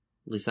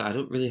Lisa, I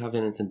don't really have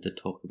anything to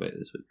talk about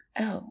this week.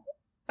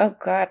 Oh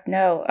God,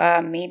 no.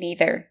 Me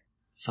neither.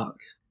 Fuck.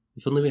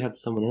 If only we had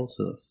someone else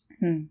with us.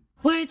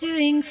 We're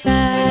doing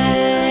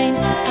fine.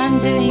 I'm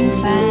doing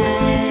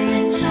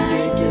fine.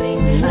 You're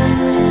doing fine.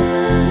 We're still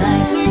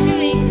alive. We're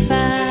doing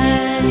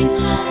fine.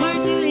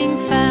 We're doing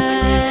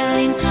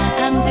fine.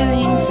 I'm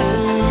doing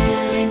fine.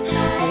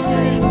 You're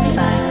doing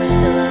fine. We're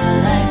still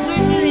alive.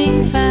 We're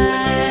doing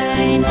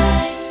fine.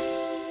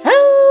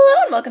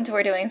 Hello and welcome to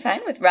We're Doing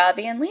Fine with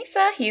Robbie and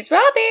Lisa. He's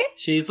Robbie.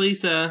 She's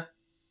Lisa.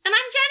 And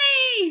I'm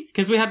Jenny!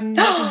 Because we had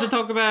nothing to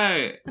talk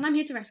about. And I'm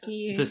here to rescue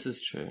you. This is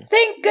true.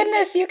 Thank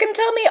goodness you can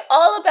tell me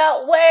all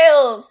about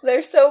whales.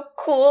 They're so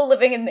cool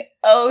living in the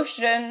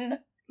ocean.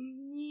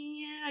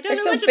 Yeah, I They're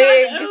don't know so much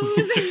about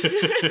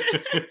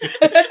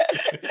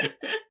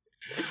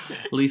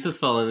those. Lisa's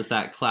fallen into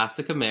that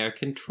classic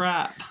American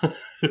trap.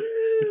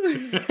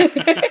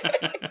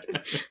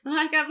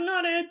 Like, I've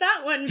not heard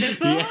that one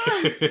before.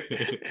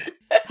 Yeah.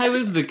 How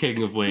is the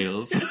King of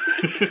Wales?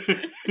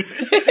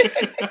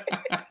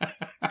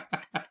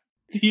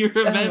 Do you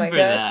remember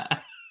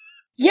that?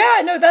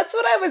 Yeah, no, that's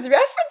what I was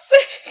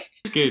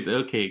referencing. Good,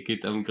 okay,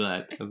 good. I'm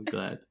glad.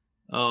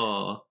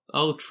 Oh,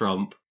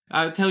 Trump.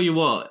 I'll tell you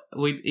what,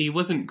 he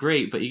wasn't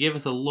great, but he gave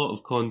us a lot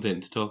of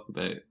content to talk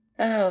about.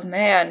 Oh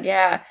man,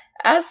 yeah.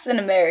 As an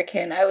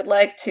American, I would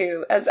like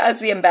to, as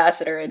the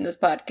ambassador in this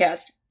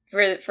podcast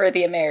for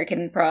the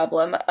American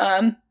problem,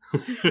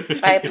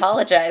 I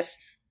apologize.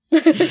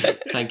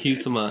 Thank you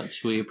so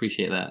much. We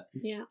appreciate that.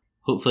 Yeah.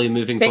 Hopefully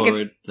moving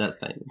forward, that's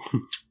fine.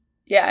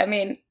 Yeah, I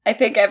mean, I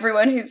think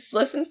everyone who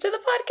listens to the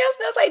podcast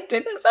knows I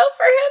didn't vote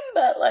for him,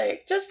 but,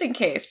 like, just in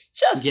case.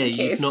 Yeah, in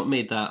case. you've not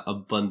made that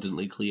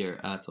abundantly clear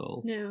at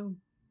all. No.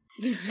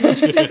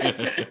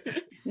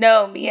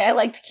 No, me, I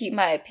like to keep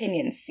my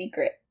opinions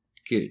secret.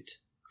 Good.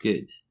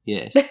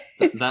 Yes.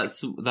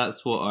 That's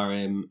what our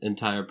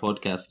entire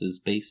podcast is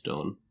based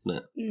on, isn't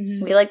it?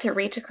 Mm-hmm. We like to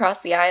reach across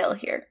the aisle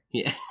here.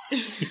 Yeah.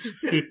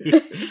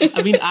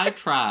 I mean, I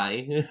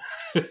try.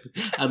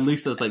 And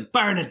Lisa's like,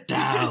 burn it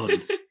down.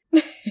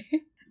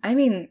 I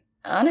mean,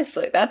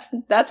 honestly, that's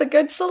a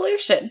good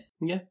solution.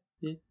 Yeah.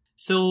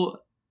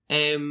 So,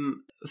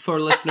 for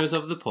listeners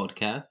of the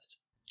podcast,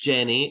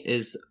 Jenny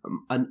is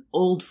an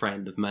old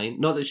friend of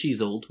mine. Not that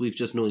she's old, we've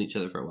just known each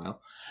other for a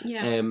while.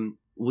 Yeah.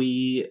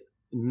 We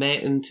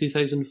met in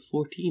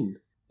 2014.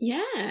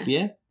 Yeah.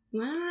 Yeah.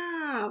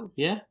 Wow.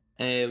 Yeah.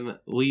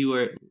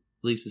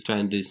 Lisa's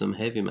trying to do some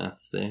heavy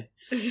maths there.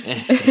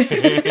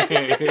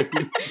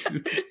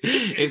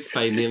 It's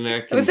fine, the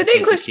American. It was an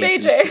English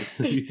major.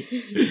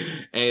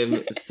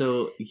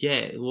 So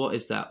yeah, what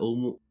is that?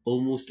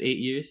 Almost 8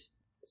 years.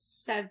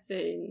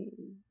 7.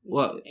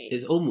 Well, 8.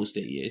 it's almost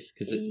 8 years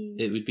because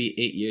it would be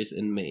 8 years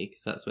in May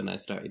because that's when I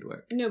started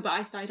work. No, but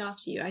I started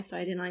after you. I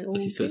started in like August.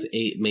 Okay, so it's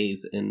 8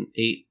 Mays in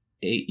 8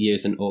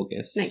 years in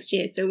August next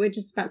year. So we're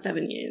just about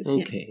 7 years.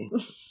 Okay. Yeah.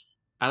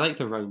 I like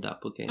to round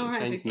up. Okay, all it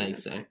right, sounds okay,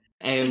 nicer.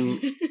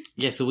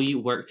 Yeah, so we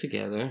worked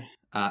together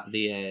at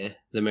the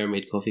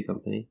Mermaid Coffee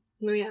Company.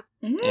 Oh yeah.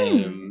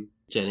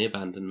 Jenny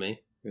abandoned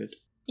me. Good.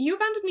 You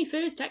abandoned me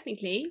first,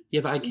 technically.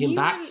 Yeah, but I came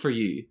back for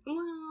you.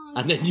 Well,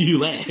 And then you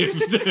left.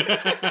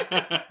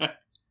 I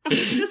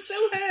was just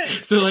so hurt.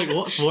 So, like,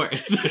 what's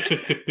worse?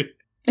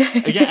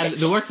 Yeah, and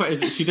the worst part is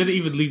that she didn't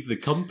even leave the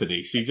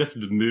company. She just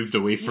moved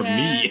away from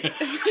me.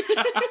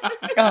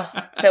 Oh,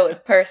 so it was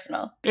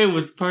personal. It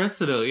was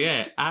personal,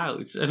 yeah.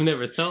 Ouch. I've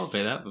never thought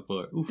about that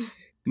before. Oof.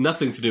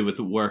 Nothing to do with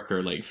work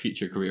or, like,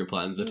 future career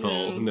plans at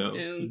all.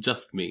 No,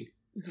 just me.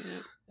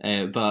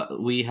 Yeah. But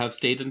we have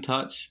stayed in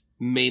touch,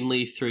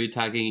 mainly through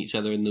tagging each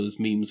other in those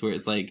memes where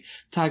it's like,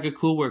 tag a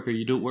coworker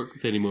you don't work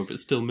with anymore but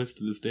still miss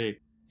to this day.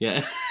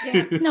 Yeah.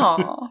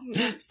 No.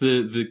 It's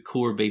the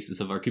core basis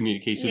of our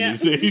communication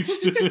these days.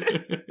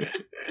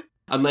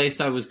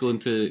 Unless I was going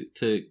to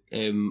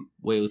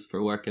Wales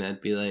for work and I'd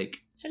be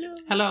like,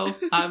 Hello,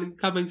 I'm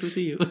coming to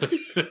see you.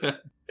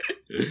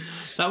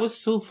 That was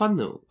so fun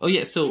though. Oh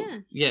yeah,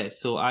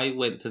 so I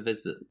went to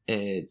visit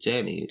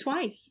Jenny.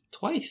 Twice,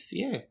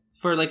 yeah.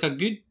 For like a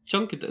good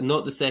chunk of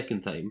not the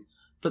second time.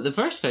 But the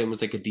first time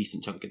was like a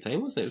decent chunk of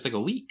time, wasn't it? It was like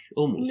a week,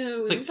 almost.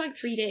 No, it was like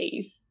 3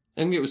 days.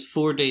 I think it was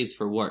 4 days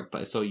for work,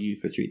 but I saw you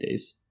for 3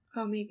 days.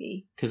 Oh,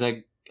 maybe. Because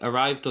I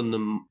arrived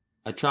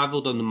I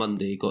travelled on the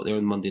Monday, got there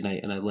on Monday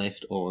night, and I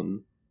left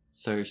on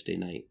Thursday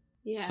night.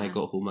 Yeah. So I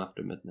got home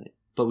after midnight.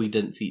 But we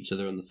didn't see each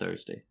other on the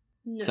Thursday.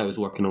 No. So I was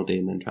working all day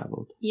and then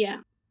travelled.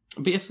 Yeah.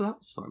 But yeah, so that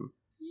was fun.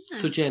 Yeah.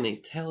 So Jenny,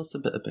 tell us a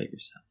bit about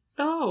yourself.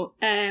 Oh,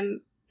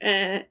 I'm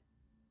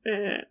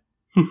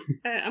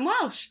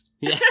Welsh.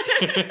 Yeah.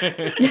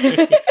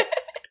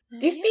 Do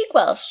you speak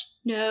Welsh?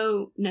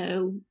 No.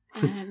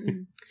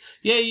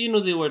 Yeah, you know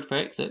the word for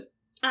exit.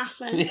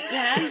 Alan,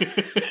 yeah.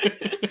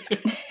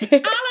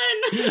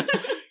 Alan!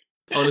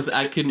 Honestly,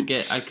 I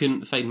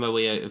couldn't find my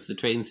way out of the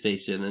train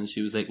station, and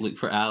she was like, look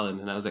for Alan,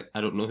 and I was like,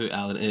 I don't know who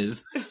Alan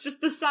is. It's just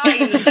the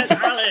sign that says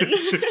Alan.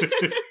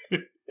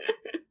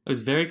 I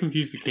was very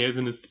confused. Okay, I was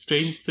in a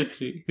strange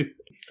city.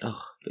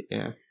 Oh, but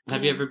yeah.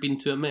 Have you ever been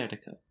to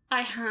America?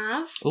 I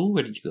have. Oh,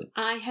 where did you go?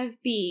 I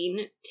have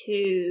been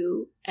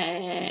to...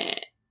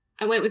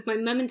 I went with my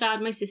mum and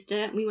dad, my sister,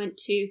 and we went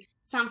to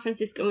San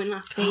Francisco and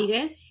Las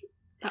Vegas.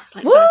 That was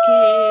like Woo! back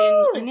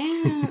in... I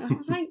know.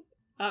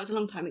 That was a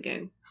long time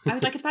ago. I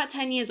was like about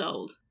 10 years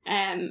old.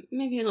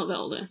 Maybe a little bit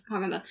older.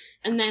 Can't remember.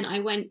 And then I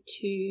went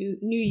to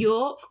New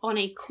York on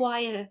a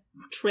choir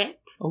trip.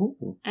 Oh.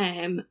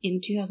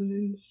 In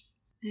 2000...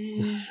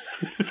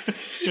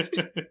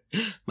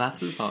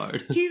 Maths is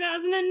hard.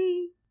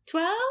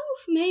 2012,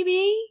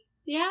 maybe?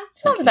 Yeah?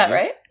 Sounds about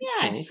right.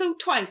 Yeah, Okay. so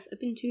twice. I've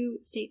been to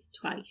States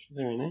twice.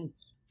 Very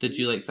nice. Did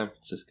you like San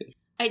Francisco?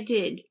 I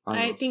did. I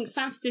I love think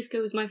San San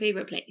Francisco was my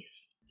favourite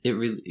place. It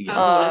really... Out Yeah. of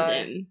all of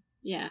them.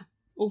 Yeah.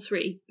 All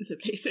three of the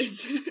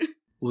places.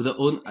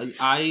 Well,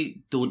 I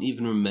don't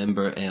even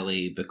remember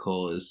LA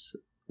because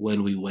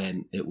when we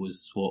went, it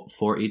was,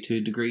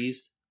 42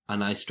 degrees?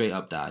 And I straight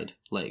up died.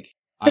 Like,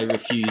 I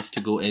refused to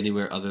go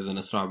anywhere other than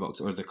a Starbucks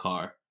or the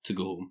car to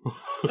go home.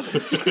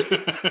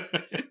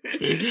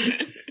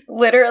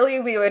 Literally,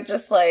 we would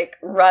just like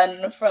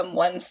run from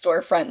one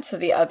storefront to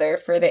the other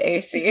for the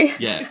AC.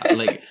 Yeah,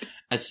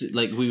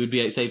 like we would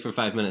be outside for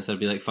 5 minutes. I'd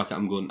be like, "Fuck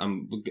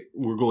it,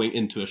 we're going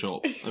into a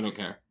shop. I don't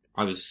care."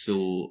 I was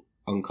so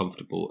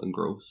uncomfortable and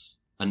gross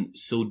and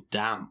so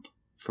damp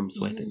from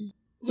sweating.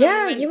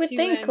 Yeah, When we you would went to,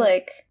 think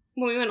like,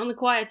 when we went on the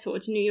choir tour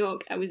to New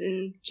York, I was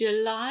in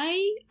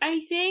July, I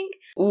think.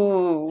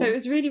 ooh. So it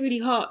was really, really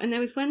hot. And there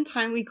was one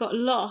time we got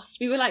lost.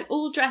 We were like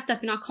all dressed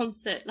up in our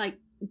concert like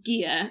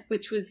gear,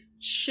 which was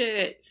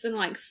shirts and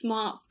like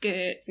smart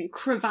skirts and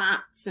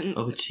cravats and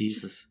Oh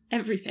Jesus!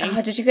 everything.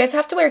 Oh, did you guys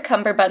have to wear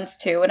cummerbunds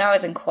too? When I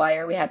was in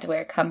choir, we had to wear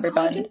a Oh, I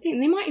cummerbund. don't think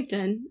they might have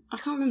done. I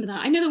can't remember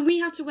that. I know that we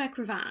had to wear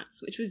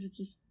cravats, which was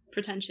just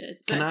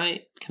pretentious. But... Can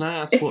I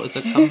ask what is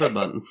a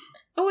cummerbund?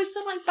 Oh, it's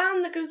the like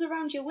band that goes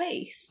around your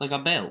waist. Like a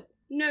belt?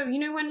 No, you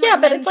know when Yeah,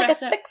 like, but men it's like a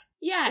dress up- thick.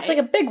 Yeah, It's like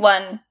a big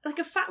one. like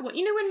a fat one.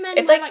 You know when men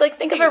It's wear, like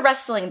think of a suits,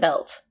 wrestling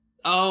belt.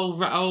 Oh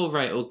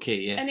right, okay,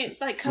 yes. and it's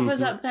like covers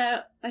Mhm. up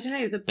their I don't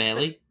know the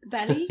belly. The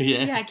belly.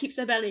 Yeah. It keeps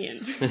their belly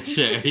in.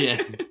 Sure,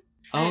 yeah.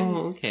 Um, Oh,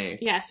 okay.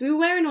 Yeah, so we were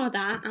wearing all of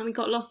that, and we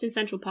got lost in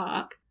Central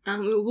Park,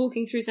 and we were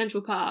walking through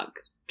Central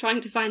Park, trying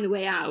to find the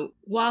way out,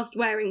 whilst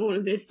wearing all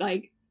of this,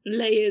 like,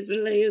 layers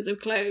and layers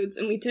of clothes,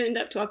 and we turned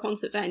up to our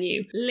concert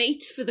venue,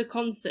 late for the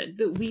concert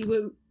that we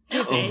were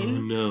Oh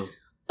given, no.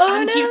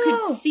 Oh and no! you could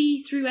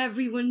see through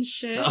everyone's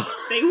shirts.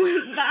 Oh. They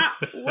were that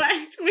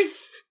wet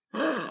with...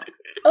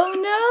 Oh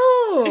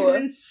It no!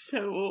 was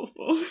so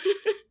awful.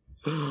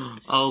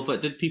 Oh,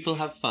 but did people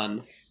have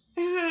fun?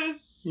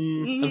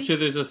 Mhm. I'm sure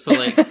there's a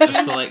select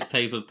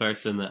type of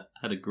person that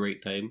had a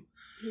great time.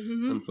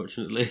 Mhm.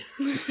 Unfortunately.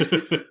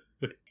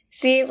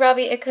 See,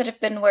 Robbie, it could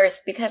have been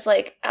worse because,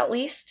 like, at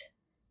least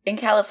in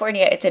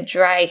California, it's a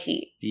dry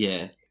heat.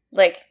 Yeah.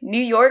 Like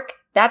New York,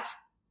 that's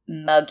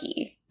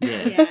muggy.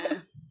 Yeah. Yeah.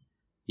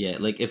 Yeah.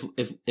 Like if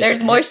There's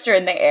it hit- moisture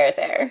in the air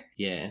there.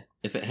 Yeah.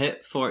 If it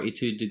hit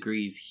 42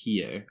 degrees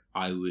here,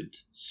 I would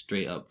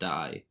straight up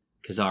die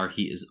because our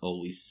heat is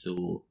always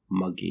so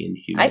muggy and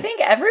humid. I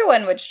think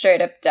everyone would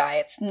straight up die.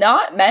 It's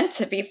not meant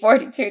to be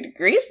 42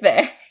 degrees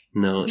there.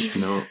 No, it's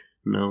not.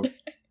 No.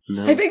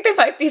 No. I think there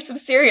might be some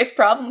serious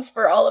problems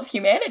for all of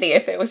humanity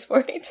if it was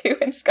 42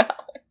 in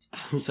Scotland.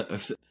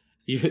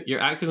 You're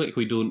acting like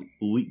we don't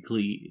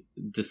weekly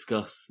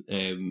discuss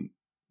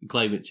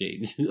climate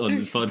change on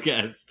this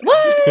podcast.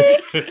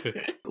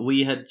 What?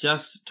 We had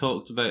just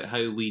talked about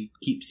how we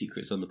keep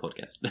secrets on the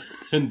podcast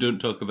and don't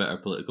talk about our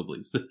political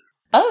beliefs.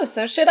 Oh,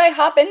 so should I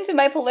hop into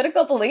my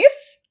political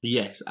beliefs?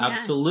 Yes,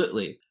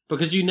 absolutely.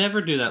 Because you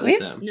never do that,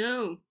 We've- Lisa.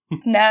 No.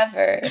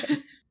 Never.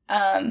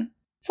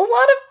 A lot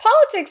of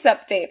politics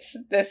updates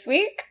this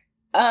week.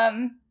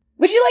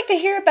 Would you like to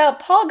hear about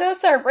Paul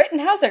Gosar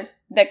Rittenhauser,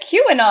 the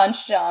QAnon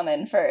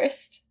shaman,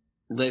 first?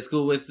 Let's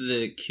go with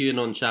the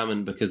QAnon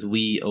shaman because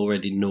we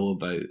already know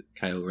about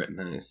Kyle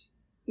Rittenhouse.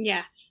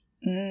 Yes.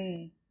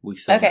 We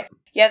saw Okay. it.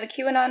 Yeah, the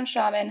QAnon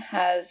shaman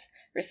has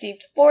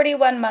received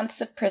 41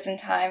 months of prison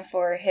time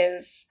for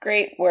his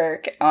great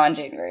work on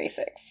January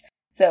 6th.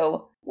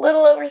 So,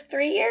 little over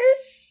 3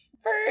 years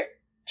for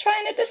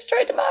trying to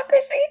destroy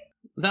democracy.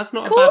 That's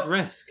not Cool. a bad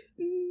risk.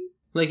 Mm.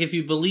 Like, if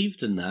you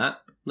believed in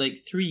that, like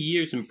 3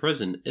 years in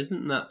prison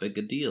isn't that big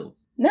a deal.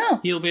 No.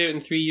 He'll be out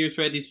in 3 years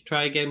ready to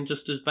try again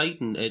just as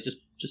Biden,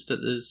 just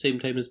at the same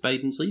time as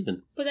Biden's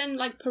leaving. But then,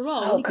 like,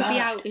 parole, Oh, he could be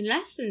God. out in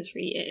less than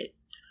 3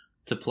 years.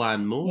 To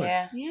plan more.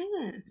 Yeah.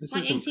 Yeah. This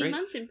like isn't 18 great.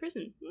 months in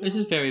prison. This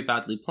is very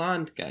badly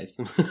planned, guys.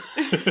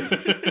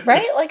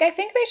 Right? Like, I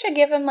think they should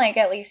give him, like,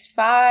 at least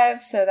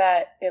 5 so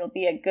that it'll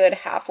be a good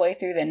halfway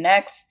through the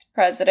next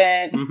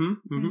president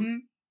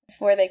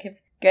before they could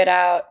get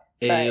out.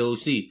 But,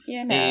 AOC.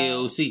 you know.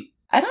 AOC.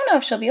 I don't know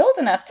if she'll be old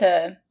enough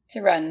to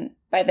run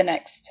by the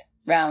next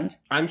round.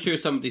 I'm sure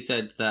somebody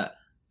said that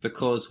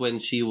because when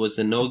she was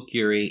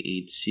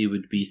inaugurated, she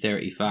would be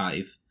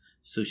 35,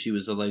 so she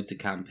was allowed to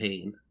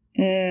campaign.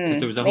 Because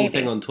there was a whole maybe.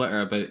 thing on Twitter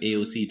about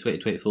AOC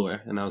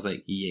 2024, and I was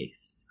like,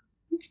 yes.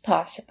 It's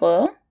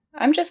possible.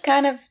 I'm just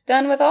kind of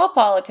done with all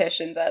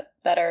politicians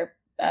that are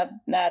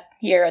not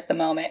here at the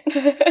moment.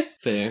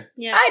 Fair.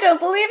 Yeah. I don't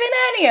believe in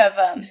any of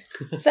them.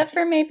 Except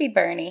for maybe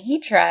Bernie. He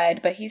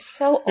tried, but he's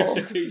so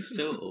old. He's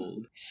so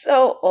old.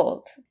 So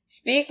old.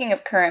 Speaking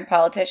of current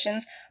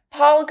politicians,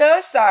 Paul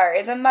Gosar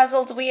is a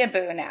muzzled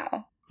weeaboo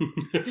now.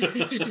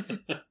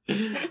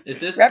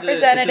 Is this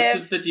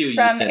Representative the video you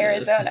from sent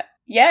Arizona. us?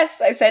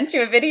 Yes, I sent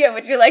you a video.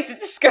 Would you like to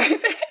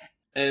describe it?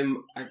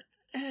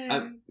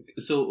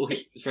 So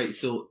okay, right.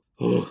 So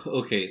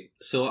okay.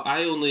 So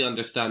I only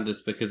understand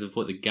this because of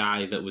what the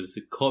guy that was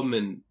the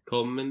commentating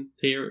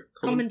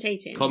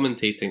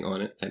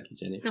on it. Thank you,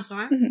 Jenny. That's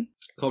alright.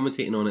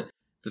 Commentating on it.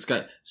 This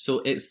guy.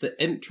 So it's the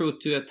intro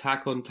to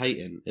Attack on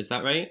Titan. Is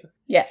that right?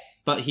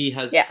 Yes. But he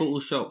has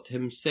photoshopped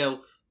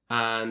himself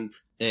and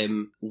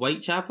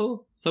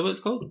Whitechapel. Is that what it's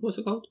called? What's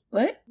it called?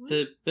 What?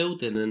 The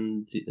building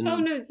in Oh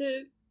no,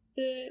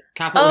 the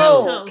Capitol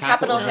Oh, Hill.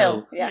 Capitol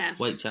Hill. Yeah.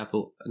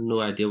 Whitechapel. No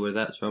idea where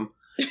that's from.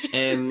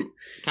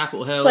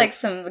 Capitol Hill. It's like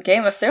some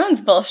Game of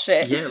Thrones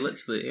bullshit. Yeah,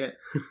 literally, yeah.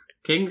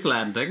 King's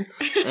Landing.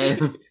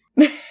 And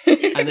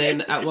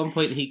then at one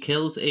point he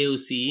kills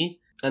AOC,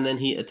 and then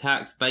he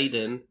attacks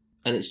Biden,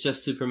 and it's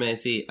just super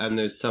messy, and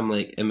there's some,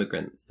 like,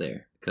 immigrants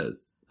there,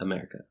 because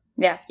America.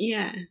 Yeah.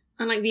 Yeah.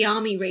 And like the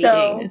army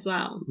raiding as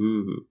well.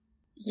 Mm-hmm.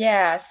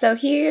 Yeah, so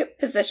he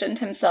positioned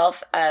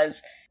himself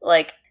as,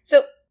 like,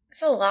 so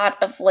it's a lot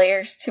of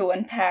layers to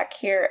unpack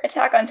here.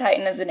 Attack on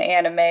Titan is an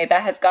anime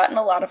that has gotten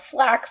a lot of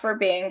flack for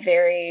being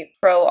very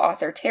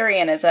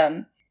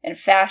pro-authoritarianism and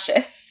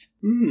fascist.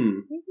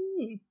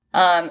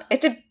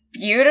 It's a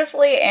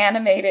beautifully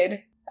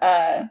animated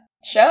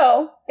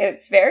show.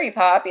 It's very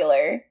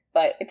popular,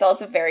 but it's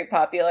also very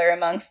popular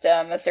amongst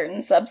a certain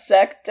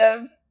subsect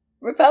of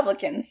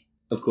Republicans.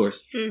 Of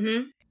course.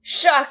 Mm-hmm.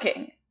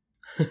 Shocking.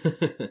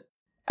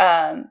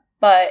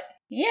 But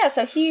yeah,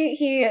 so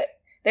he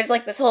there's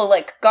like this whole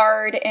like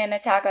guard in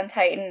Attack on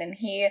Titan, and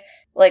he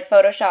like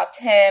photoshopped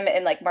him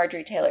and like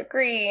Marjorie Taylor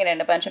Greene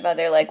and a bunch of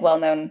other like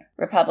well-known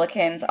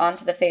Republicans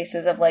onto the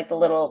faces of like the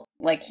little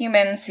like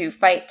humans who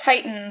fight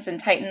Titans, and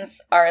Titans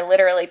are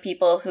literally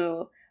people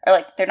who are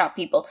like, they're not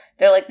people,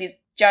 they're like these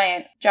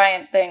giant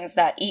things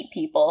that eat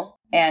people.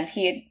 And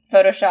he had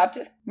photoshopped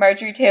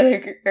Marjorie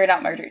Taylor, or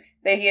not Marjorie,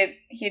 he had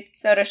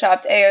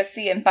photoshopped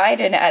AOC and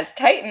Biden as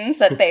Titans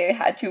that they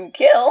had to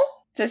kill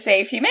to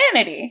save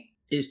humanity.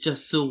 It's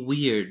just so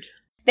weird.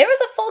 There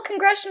was a full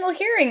congressional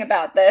hearing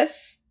about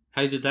this.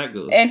 How did that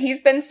go? And he's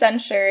been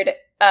censured.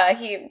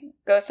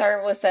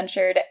 Gosar was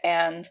censured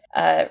and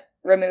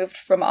removed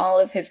from all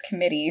of his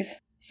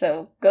committees.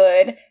 So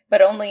good.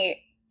 But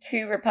only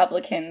 2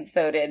 Republicans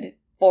voted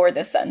for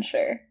the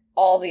censure.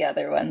 All the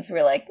other ones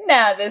were like,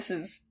 nah, this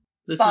is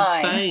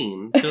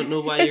fine. Don't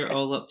know why you're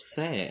all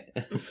upset.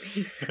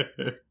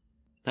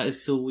 That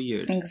is so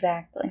weird.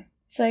 Exactly.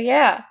 So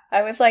yeah,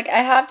 I was like, I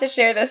have to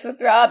share this with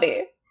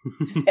Robbie.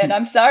 And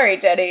I'm sorry,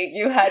 Jenny,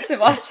 you had to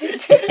watch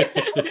it too.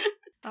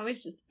 I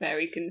was just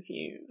very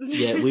confused.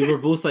 Yeah, we were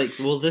both like,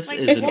 well, this like,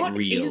 isn't what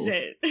real. Is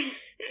it?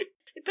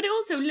 But it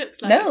also looks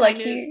like no,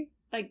 like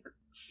like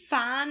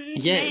fan.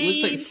 Yeah, it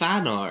looks like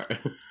fan art.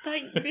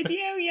 Like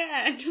video,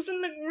 yeah. It doesn't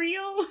look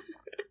real.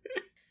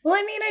 Well,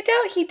 I mean, I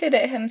doubt he did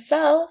it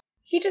himself.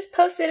 He just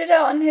posted it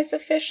out on his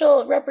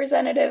official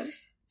representative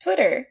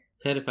Twitter.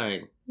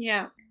 Terrifying.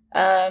 Yeah.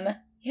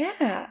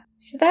 Yeah.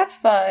 So that's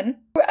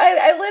fun.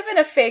 I live in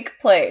a fake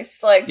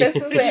place. Like, this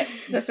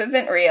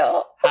isn't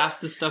real.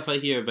 Half the stuff I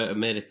hear about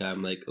America,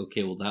 I'm like,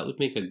 okay, well, that would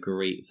make a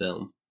great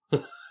film.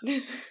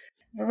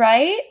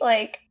 Right?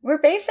 Like,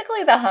 we're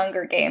basically the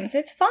Hunger Games.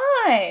 It's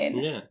fine.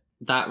 Yeah.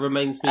 That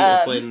reminds me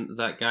of when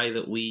that guy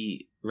that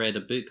we read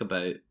a book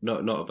about,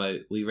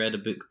 we read a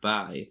book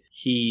by,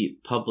 he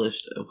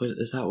published,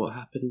 is that what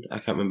happened? I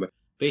can't remember.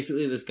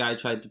 Basically, this guy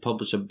tried to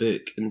publish a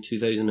book in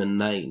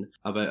 2009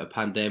 about a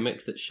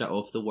pandemic that shut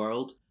off the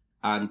world,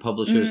 and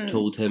publishers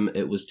told him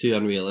it was too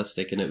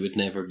unrealistic and it would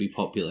never be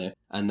popular,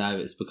 and now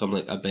it's become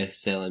like a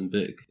best-selling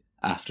book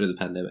after the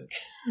pandemic.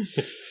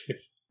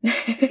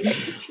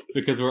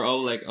 Because we're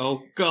all like,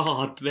 oh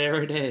god,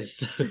 there it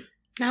is.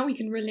 Now we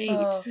can relate.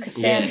 Oh,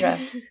 Cassandra.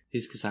 Yeah.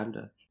 Who's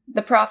Cassandra?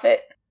 The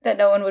prophet that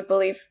no one would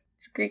believe.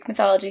 It's Greek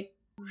mythology.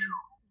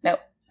 No.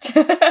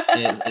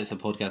 It's a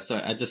podcast.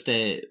 Sorry, I just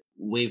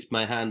waved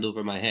my hand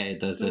over my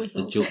head as if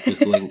the joke was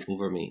going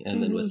over me,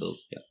 and then whistled.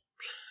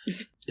 Yeah,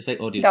 it's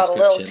like audio Got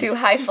description. a little too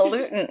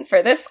highfalutin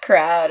for this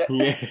crowd.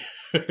 Yeah.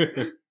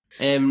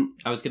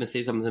 I was going to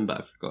say something, but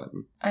I've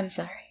forgotten. I'm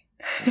sorry.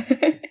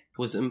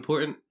 Was it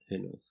important? Who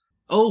knows?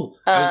 Oh,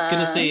 I was going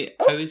to say,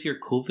 how is your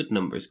COVID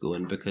numbers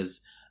going?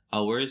 Because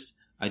ours,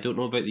 I don't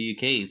know about the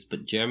UK's,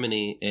 but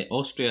Germany,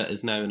 Austria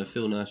is now in a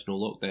full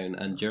national lockdown,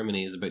 and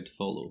Germany is about to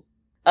follow.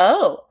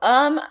 Oh,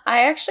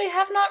 I actually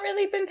have not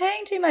really been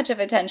paying too much of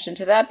attention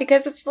to that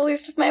because it's the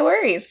least of my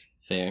worries.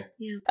 Fair.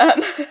 Yeah.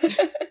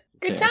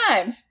 Good Fair.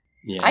 times.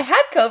 Yeah. I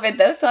had COVID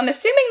though, so I'm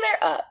assuming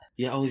they're up.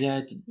 Yeah, oh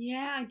yeah.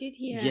 Yeah, I did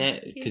hear. Yeah,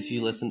 because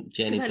you listen,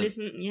 Jenny's. I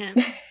listen, yeah.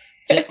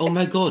 Oh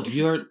my god,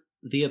 you're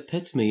the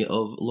epitome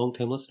of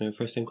long-time listener,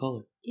 first-time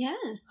caller. Yeah.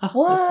 Oh,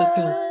 What? that's so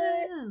cool.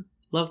 Yeah.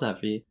 Love that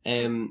for you.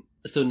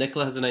 So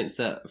Nicola has announced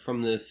that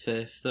from the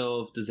 5th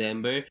of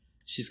December,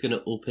 she's going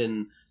to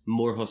open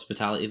more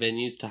hospitality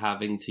venues to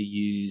having to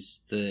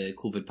use the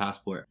COVID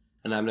passport.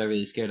 And I'm now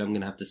really scared I'm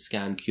going to have to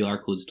scan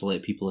QR codes to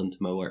let people into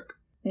my work.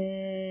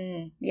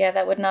 Yeah,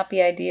 that would not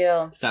be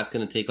ideal. Because that's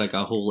going to take like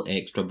a whole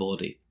extra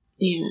body.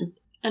 Yeah.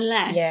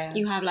 Unless Yeah.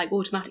 you have like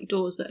automatic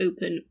doors that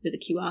open with a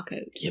QR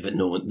code. Yeah, but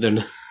no one... They're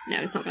not...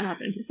 No, it's not going to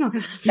happen. It's not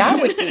going to happen.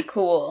 That would be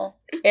cool.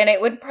 And it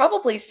would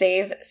probably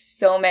save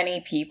so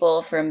many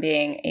people from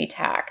being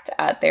attacked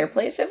at their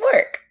place of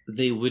work.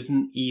 They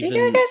wouldn't Do even...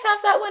 you guys have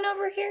that one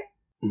over here?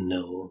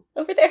 No.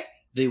 Over there?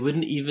 They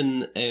wouldn't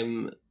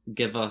even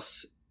give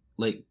us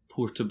like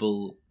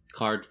portable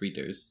card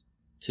readers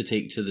to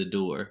take to the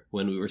door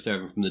when we were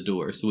serving from the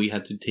door. So we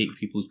had to take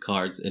people's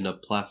cards in a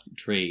plastic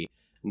tray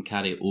and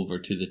carry it over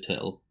to the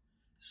till.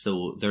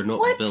 So they're not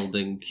What?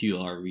 building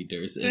QR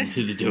readers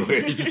into the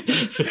doors.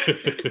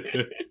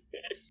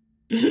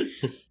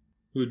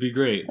 Would be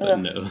great, but Ugh.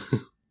 no.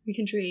 We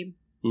can dream.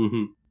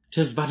 Mm-hmm.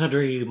 Just but a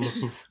dream.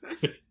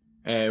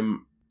 I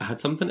had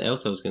something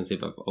else I was going to say,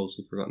 but I've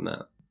also forgotten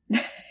that.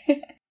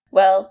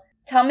 Well,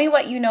 tell me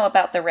what you know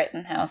about the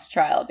Rittenhouse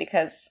trial,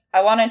 because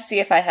I want to see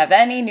if I have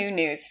any new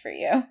news for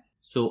you.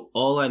 So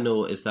all I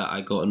know is that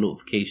I got a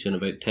notification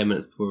about 10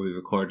 minutes before we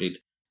recorded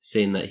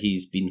saying that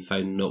he's been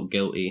found not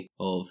guilty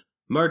of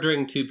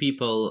murdering 2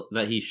 people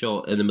that he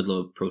shot in the middle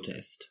of a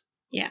protest.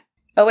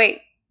 Oh wait,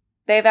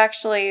 they've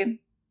actually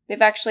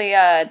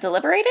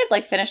deliberated,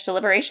 like finished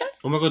deliberations?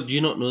 Oh my god, do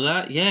you not know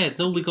that? Yeah,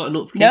 no, we got a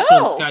notification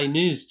on No. Sky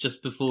News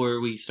just before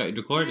we started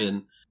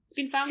recording. It's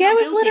been found See, I not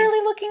was guilty.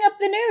 literally looking up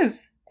the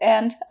news,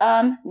 and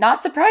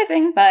not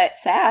surprising, but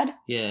sad.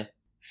 Yeah.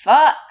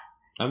 Fuck.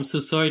 I'm so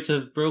sorry to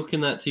have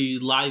broken that to you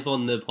live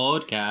on the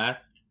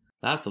podcast.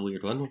 That's a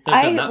weird one. We've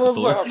never done that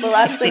before. Well, the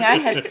last thing I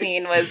had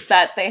seen was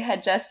that they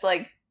had just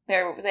they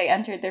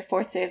entered their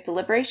 4th day of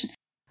deliberation.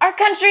 Our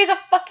country's a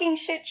fucking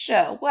shit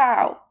show.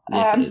 Wow.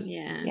 Yes, it is.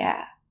 Yeah.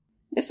 Yeah.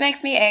 This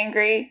makes me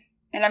angry,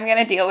 and I'm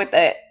gonna deal with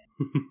it.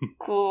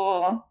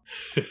 Cool.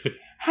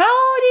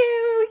 How do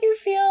you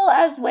feel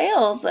as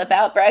Wales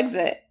about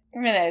Brexit?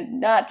 We're gonna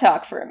not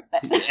talk for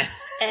a minute.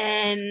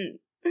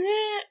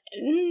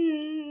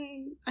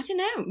 I don't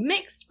know.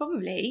 Mixed,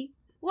 probably.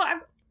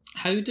 What?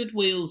 How did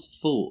Wales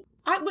vote?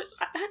 I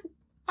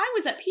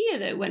was up here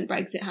though when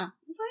Brexit happened.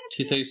 Was I up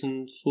here?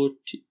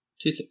 2014?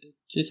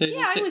 2016?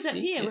 Yeah, I was up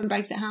here when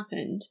Brexit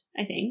happened,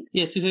 I think.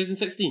 Yeah,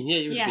 2016. Yeah,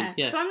 you were Yeah.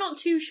 yeah. So I'm not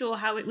too sure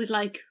how it was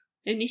like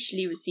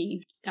initially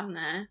received down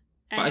there.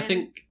 But I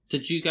think,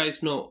 did you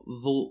guys not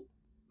vote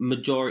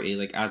majority,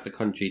 like, as a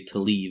country to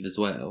leave as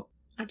well?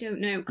 I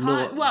don't know.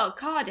 No. Well,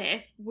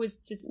 Cardiff was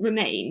to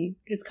remain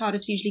because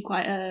Cardiff's usually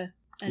quite a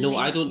No,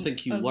 I late- don't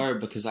think you oh, were,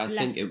 because I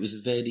think it left. was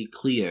very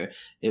clear.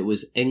 It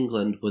was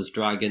England was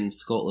dragging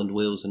Scotland,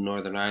 Wales and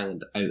Northern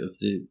Ireland out of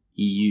the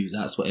EU.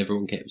 That's what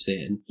everyone kept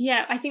saying.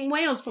 Yeah, I think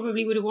Wales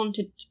probably would have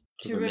wanted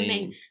to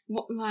remain.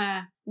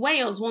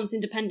 Wales wants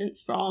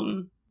independence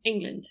from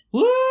England.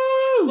 Woo!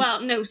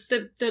 Well, no,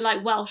 the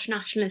like Welsh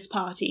nationalist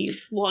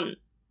parties want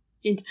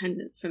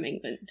independence from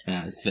England.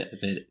 Yeah, it's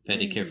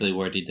very carefully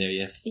worded there,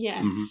 yes.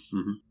 Yes.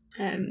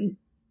 Mhm.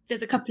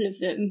 There's a couple of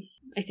them,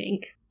 I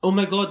think. Oh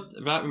my god,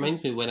 that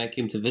reminds me when I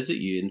came to visit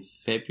you in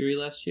February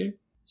last year?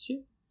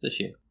 This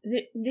year?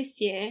 This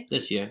year.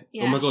 This year.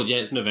 Yeah. Oh my god, yeah,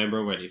 it's November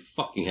already.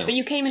 Fucking hell. But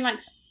you came in like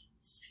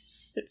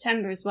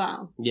September as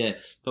well. Yeah,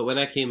 but when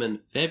I came in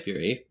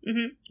February,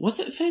 Mhm. was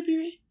it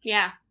February?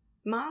 Yeah.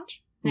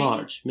 March? Maybe?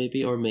 March,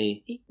 maybe, or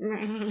May.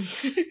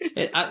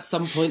 At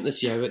some point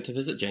this year, I went to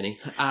visit Jenny,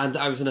 and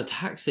I was in a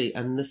taxi,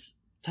 and this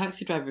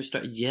taxi driver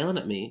started yelling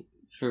at me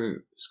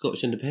for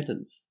Scottish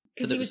independence.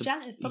 Because That he it was a-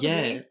 jealous, probably.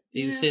 Yeah,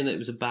 he was saying that it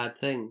was a bad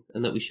thing,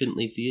 and that we shouldn't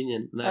leave the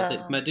Union. And I was Oh.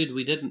 like, my dude,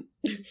 we didn't.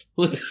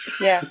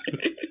 Yeah.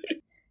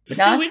 We're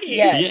still Not with you.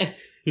 yet.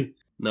 Yeah.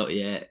 Not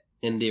yet.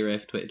 India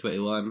Ref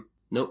 2021.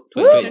 Nope,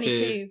 Woo! 2022.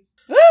 22.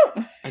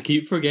 Woo! I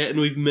keep forgetting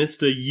we've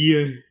missed a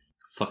year.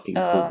 Fucking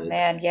Oh COVID.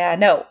 man, yeah.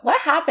 No,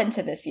 what happened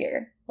to this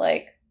year?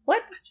 Like,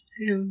 what?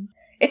 Um,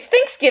 It's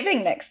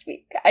Thanksgiving next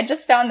week. I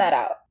just found that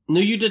out. No,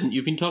 you didn't.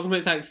 You've been talking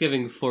about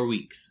Thanksgiving for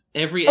weeks.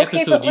 Every Okay,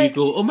 episode but, you like-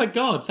 go, oh my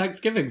god,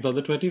 Thanksgiving's on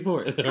the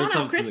 24th. Or Can't have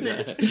something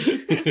Christmas. like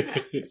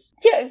that.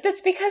 Yeah,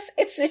 that's because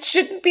it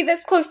shouldn't be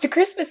this close to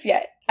Christmas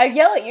yet. I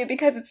yell at you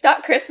because it's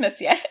not Christmas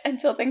yet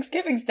until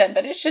Thanksgiving's done,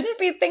 but it shouldn't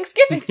be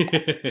Thanksgiving.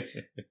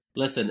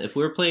 Listen, if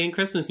we're playing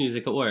Christmas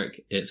music at work,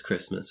 it's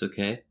Christmas,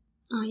 okay?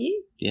 Are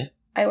you?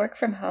 I work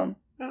from home.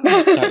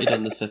 It started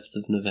on the 5th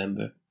of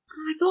November.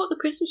 I thought the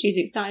Christmas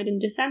music started in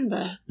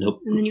December.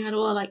 Nope. And then you had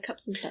all the like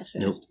cups and stuff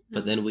Nope. first.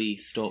 But then we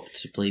stopped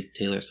to play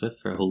Taylor Swift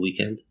for a whole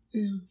weekend.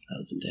 Mm. That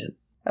was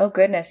intense. Oh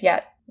goodness,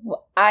 yeah.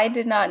 I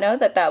did not know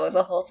that was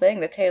a whole thing,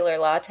 the Taylor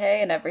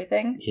latte and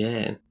everything.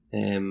 Yeah.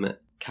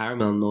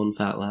 Caramel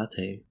non-fat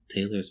latte,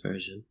 Taylor's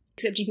version.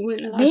 Except you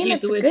weren't allowed Man, to use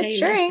it's the a word good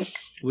Taylor. drink.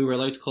 We were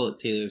allowed to call it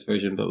Taylor's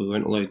version, but we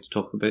weren't allowed to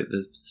talk about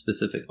the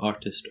specific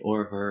artist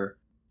or her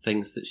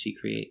things that she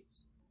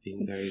creates.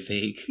 Being very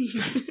vague.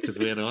 Because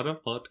we're on a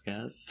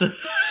podcast.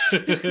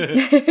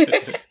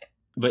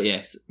 But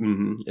yes,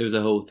 it was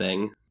a whole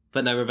thing.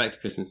 But now we're back to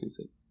Christmas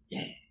music.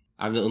 Yeah.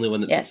 I'm the only one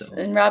that Yes, puts it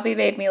and on. Robbie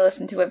made me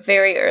listen to a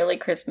very early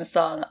Christmas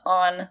song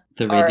on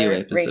The our radio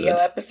episode.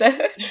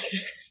 episode.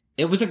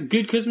 It was a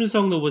good Christmas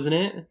song though, wasn't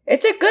it?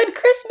 It's a good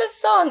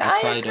Christmas song. I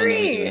cried on the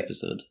radio agree.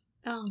 episode.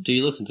 Oh, Do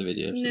you listen to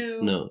video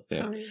episodes? no. fair.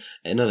 Sorry.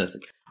 No, that's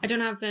okay. I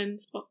don't have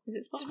is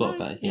it Spotify?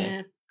 Spotify,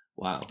 yeah.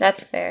 Wow.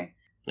 That's fair.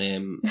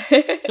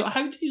 So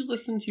how do you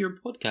listen to your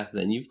podcast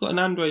then? You've got an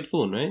Android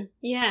phone, right?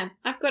 Yeah,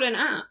 I've got an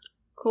app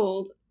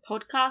called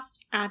Podcast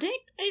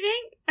Addict, I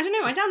think. I don't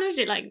know, I downloaded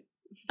it like...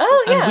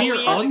 Oh, And yeah. we are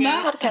years on ago.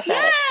 that? Podcast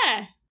Addict.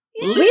 Yeah!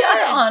 We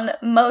are on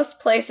most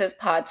places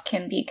pods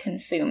can be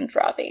consumed,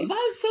 Robbie.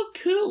 That's so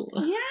cool.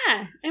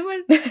 Yeah, it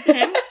was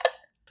him.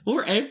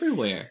 We're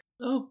everywhere.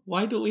 Oh,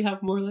 why don't we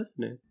have more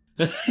listeners?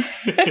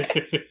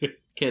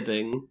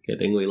 Kidding.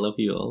 We love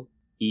you all.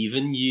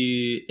 Even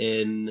you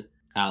in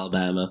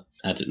Alabama.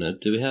 I don't know.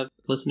 Do we have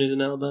listeners in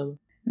Alabama?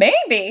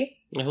 Maybe.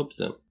 I hope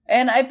so.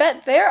 And I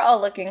bet they're all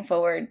looking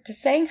forward to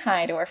saying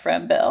hi to our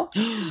friend Bill.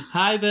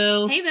 Hi,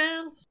 Bill. Hey,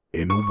 Bill.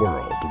 In a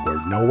world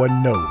where no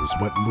one knows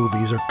what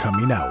movies are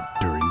coming out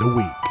during the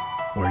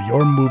week, where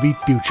your movie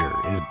future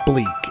is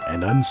bleak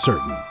and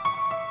uncertain,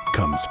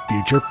 comes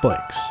Future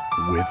Flicks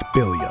with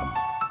Billiam.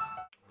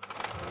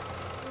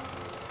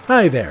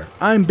 Hi there,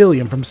 I'm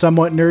Billiam from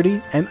Somewhat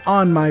Nerdy, and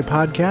on my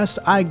podcast,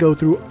 I go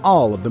through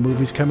all of the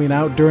movies coming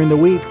out during the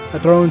week. I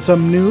throw in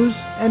some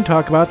news and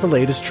talk about the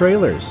latest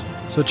trailers.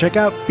 So check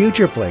out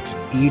Future Flicks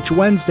each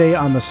Wednesday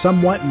on the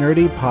Somewhat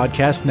Nerdy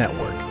Podcast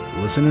Network.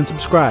 Listen and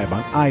subscribe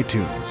on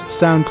iTunes,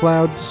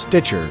 SoundCloud,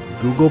 Stitcher,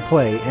 Google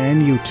Play,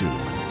 and YouTube.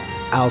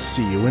 I'll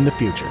see you in the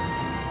future.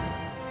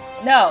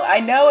 No, I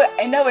know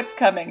it's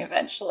coming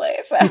eventually.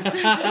 So.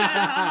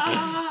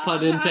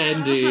 Pun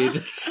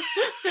intended.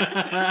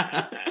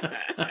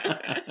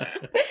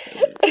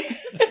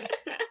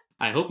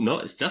 I hope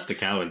not. It's just a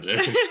calendar.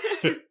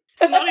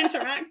 It's not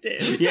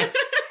interactive. Yeah.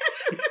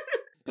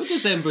 Oh,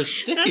 December's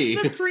sticky.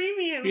 That's the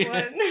premium Yeah.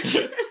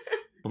 one.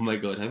 Oh my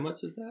god, how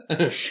much is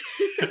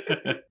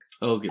that?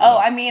 Oh, good. Oh,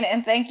 I mean,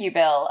 and thank you,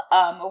 Bill.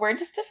 We're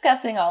just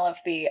discussing all of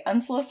the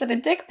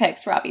unsolicited dick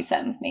pics Robbie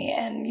sends me,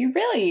 and you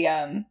really,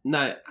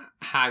 Now,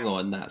 hang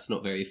on, that's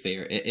not very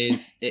fair. It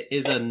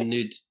is a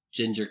nude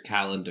ginger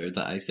calendar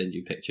that I send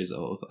you pictures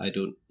of.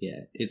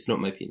 It's not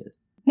my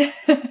penis.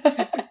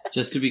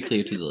 Just to be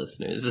clear to the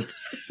listeners.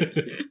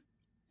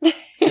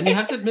 And you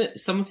have to admit,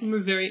 some of them are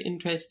very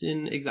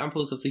interesting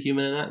examples of the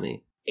human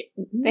anatomy.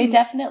 They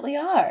definitely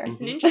are. It's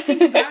an interesting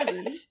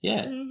comparison.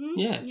 Yeah, Mm-hmm.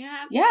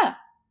 yeah. Yeah.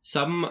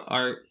 Some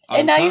are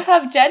And now you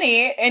uncut. have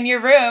Jenny in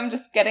your room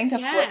just getting to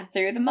Yeah. flip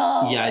through them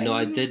all. Yeah, I know,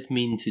 I did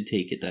mean to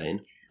take it down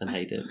and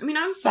hide it. I mean,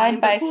 I'm Side fine,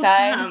 by but poor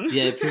side. Sam.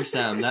 Yeah, poor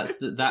Sam.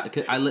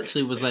 That. I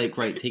literally was like,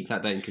 right, take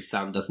that down because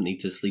Sam doesn't need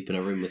to sleep in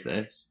a room with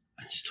this.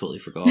 I just totally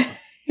forgot.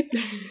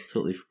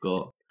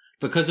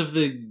 Because of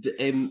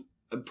the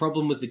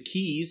problem with the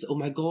keys. Oh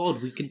my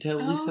god, we can tell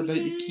Lisa about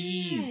the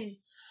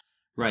keys.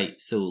 Right,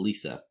 so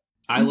Lisa,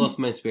 I lost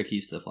my spare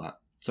keys to the flat.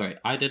 Sorry,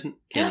 I didn't.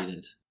 Kenny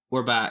did.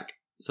 We're back.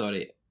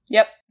 Sorry.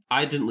 Yep.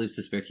 I didn't lose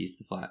the spare keys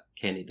to the flat.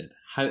 Kenny did.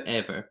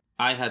 However,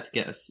 I had to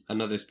get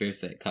another spare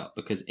set cut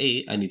because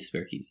A, I need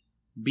spare keys.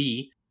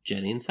 B,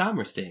 Jenny and Sam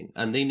are staying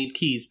and they need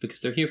keys because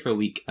they're here for a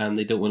week and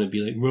they don't want to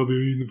be like, Robbie, are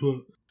you in the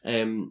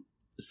flat?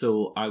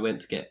 So I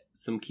went to get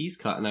some keys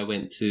cut and I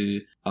went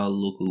to a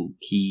local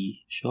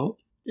key shop.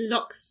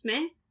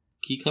 Locksmith.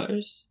 Key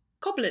cutters?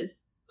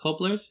 Cobblers.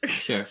 Cobblers?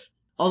 Sure.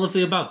 All of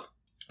the above.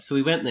 So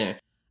we went there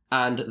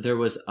and there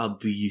was a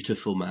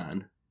beautiful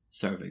man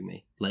serving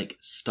me. Like,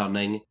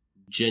 stunning,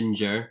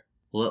 ginger,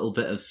 little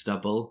bit of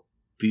stubble,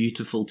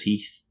 beautiful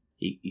teeth.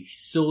 He's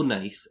so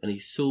nice and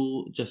he's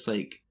so just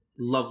like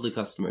lovely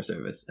customer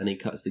service. And he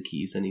cuts the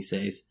keys and he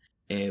says,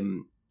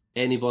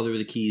 any bother with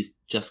the keys,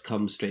 just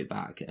come straight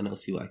back and I'll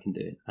see what I can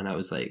do. And I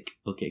was like,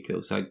 okay,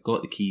 cool. So I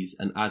got the keys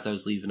and as I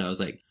was leaving, I was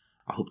like,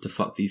 I hope to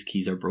fuck these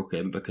keys are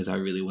broken because I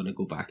really want to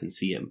go back and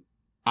see him.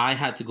 I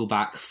had to go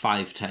back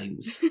 5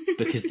 times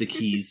because the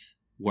keys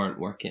weren't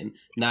working.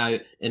 Now,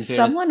 in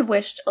fairness, Someone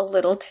wished a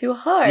little too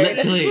hard.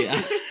 literally,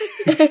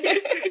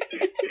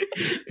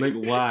 like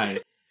why?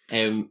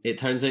 It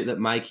turns out that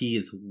my key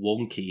is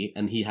wonky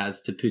and he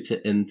has to put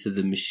it into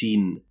the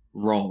machine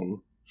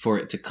wrong for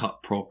it to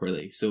cut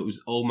properly. So it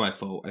was all my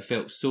fault. I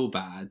felt so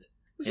bad.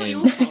 It's not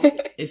your fault.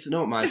 It's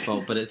not my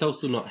fault, but it's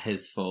also not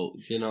his fault.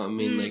 Do you know what I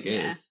mean? Like,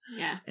 yeah, it's...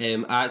 yeah.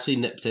 I actually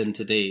nipped in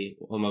today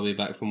on my way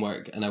back from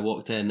work and I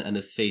walked in and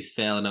his face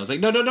fell and I was like,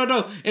 no,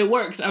 it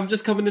worked. I'm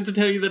just coming in to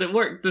tell you that it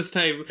worked this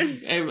time.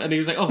 And he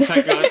was like, oh,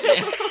 thank God.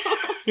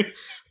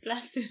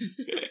 Bless him.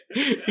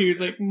 He was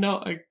like,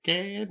 not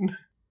again.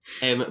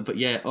 But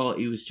yeah,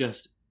 he was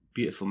just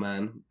beautiful,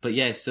 man. But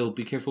yeah, so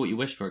be careful what you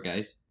wish for,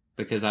 guys.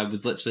 Because I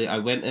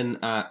went in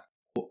at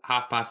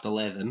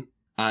 11:30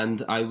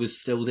 and I was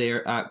still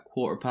there at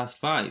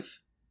 5:15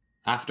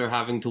 after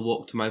having to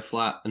walk to my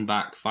flat and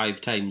back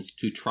 5 times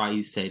to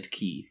try said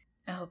key.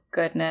 Oh,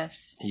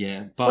 goodness.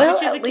 Yeah, but... Well,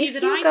 Which is a at key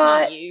least that you I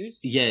got- can't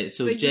use. yeah,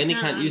 so but you Jenny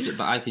can't can. use it,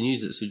 but I can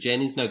use it. So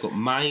Jenny's now got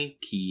my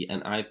key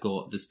and I've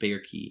got the spare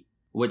key,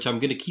 which I'm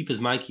going to keep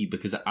as my key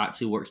because it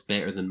actually works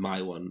better than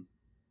my one.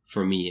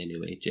 For me,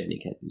 anyway. Jenny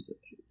can't use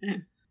it.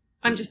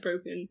 I'm just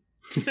broken.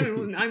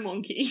 I'm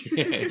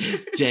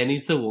wonky.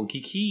 Jenny's the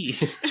wonky key.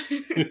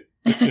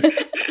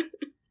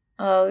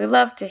 Oh, we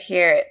love to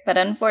hear it, but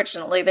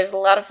unfortunately, there's a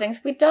lot of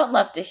things we don't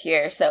love to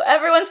hear. So,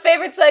 everyone's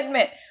favorite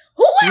segment: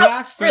 Who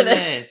asked for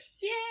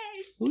this?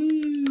 Yay!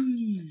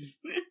 Woo!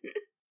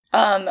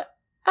 I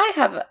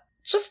have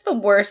just the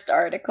worst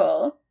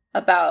article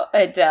about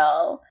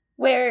Adele,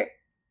 where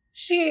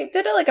she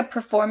did a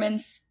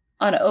performance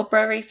on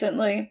Oprah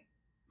recently,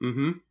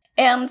 Mm-hmm.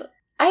 and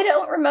I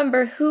don't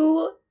remember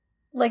who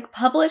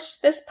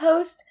published this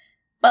post,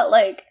 but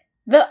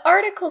the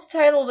article's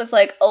title was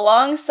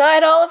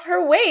alongside all of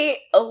her weight,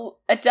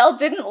 Adele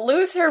didn't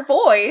lose her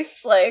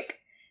voice. It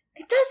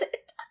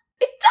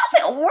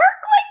doesn't work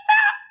like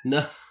that.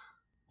 No.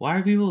 Why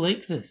are people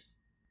like this?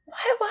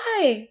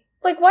 Why?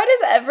 Why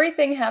does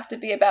everything have to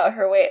be about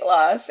her weight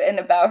loss and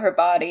about her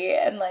body?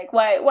 And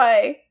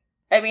why?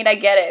 I mean, I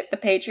get it, the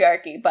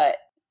patriarchy, but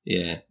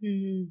Yeah.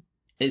 Mm.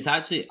 It's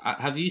actually,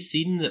 have you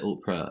seen the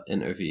Oprah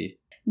interview?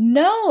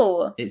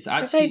 no, It's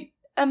 'cause actually,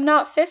 I'm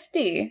not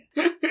 50.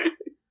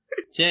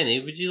 Jenny,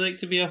 would you like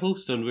to be a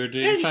host on We're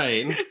Doing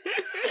Fine?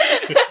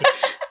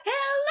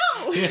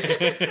 Hello!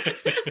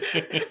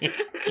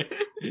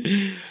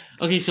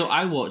 Okay, so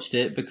I watched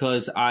it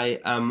because I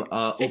am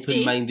a 50.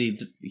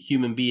 open-minded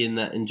human being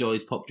that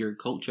enjoys popular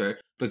culture,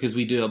 because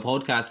we do a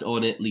podcast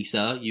on it,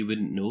 Lisa. You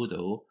wouldn't know,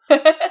 though.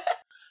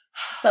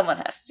 Someone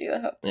has to do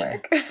the Yeah.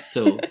 homework.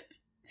 So,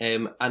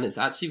 and it's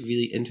actually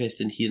really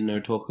interesting hearing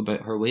her talk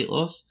about her weight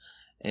loss,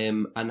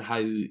 and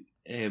how,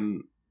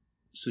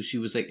 so she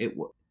was it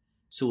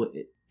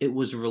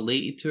was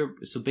related to her.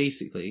 So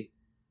basically,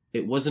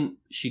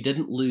 she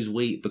didn't lose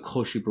weight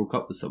because she broke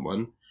up with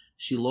someone.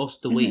 She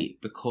lost the weight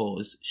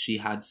because she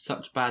had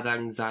such bad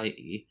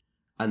anxiety,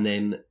 and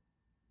then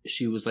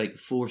she was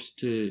forced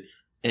to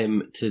I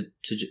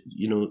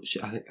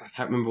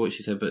can't remember what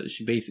she said, but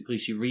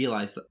she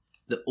realized that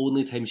the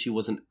only time she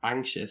wasn't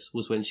anxious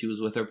was when she was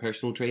with her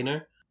personal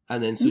trainer.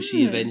 And then so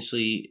she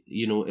eventually,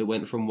 it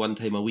went from 1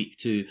 time a week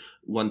to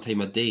 1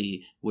 time a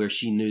day, where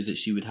she knew that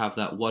she would have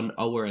that 1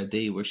 hour a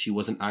day where she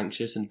wasn't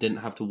anxious and didn't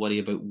have to worry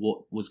about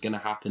what was going to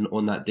happen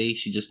on that day.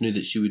 She just knew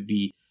that she would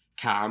be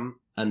calm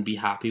and be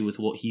happy with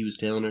what he was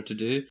telling her to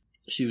do.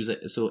 She was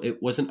so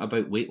it wasn't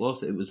about weight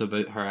loss, it was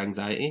about her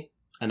anxiety.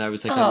 And I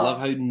was I love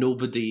how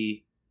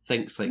nobody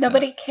thinks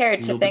Nobody that.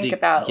 cared to Nobody- think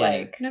about,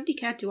 yeah. Nobody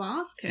cared to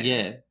ask her.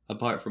 Yeah,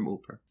 apart from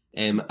Oprah.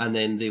 And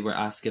then they were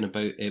asking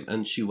about,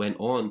 and she went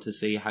on to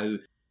say how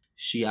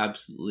she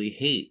absolutely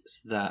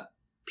hates that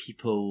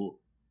people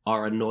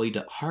are annoyed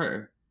at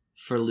her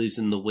for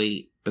losing the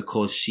weight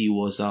because she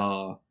was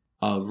a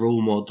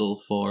role model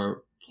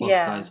for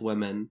plus size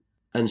women.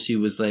 And she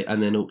was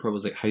and then Oprah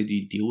was how do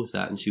you deal with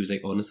that? And she was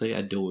honestly,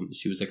 I don't.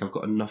 She was I've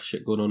got enough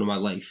shit going on in my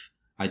life.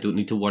 I don't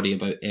need to worry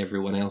about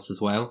everyone else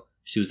as well.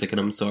 She was and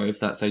I'm sorry if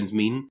that sounds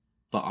mean,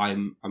 but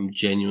I'm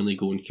genuinely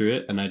going through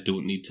it, and I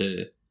don't need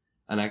to,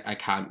 and I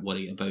can't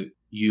worry about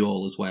you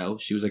all as well.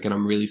 She was and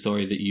I'm really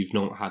sorry that you've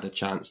not had a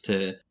chance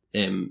to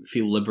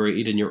feel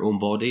liberated in your own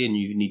body, and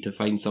you need to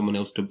find someone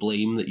else to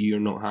blame that you're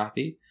not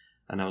happy.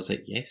 And I was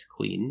yes,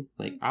 queen,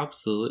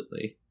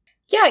 absolutely.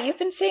 Yeah, you've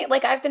been saying,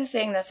 I've been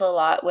saying this a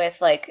lot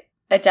with,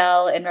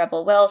 Adele and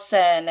Rebel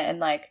Wilson,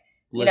 and,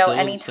 Lizzo and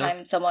anytime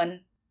stuff.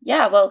 someone...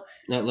 Yeah, well...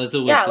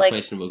 Lizzo was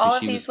questionable all because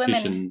of she was these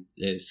women-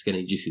 pushing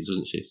Skinny Juicies,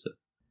 wasn't she? So.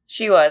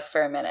 She was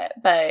for a minute,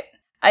 but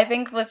I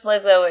think with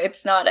Lizzo,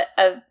 it's not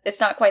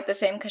quite the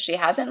same because she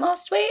hasn't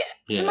lost weight,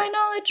 to my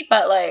knowledge,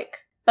 but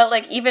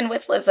even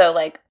with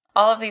Lizzo,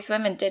 all of these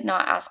women did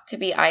not ask to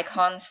be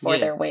icons for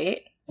their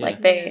weight. Yeah.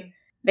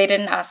 They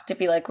didn't ask to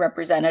be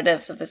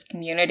representatives of this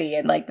community,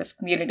 and this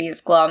community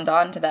has glommed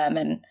onto them,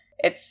 and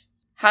it's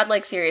had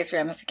serious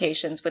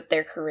ramifications with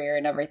their career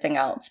and everything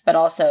else. But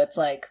also it's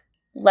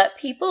let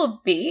people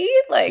be.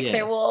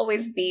 There will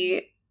always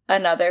be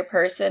another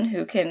person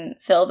who can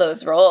fill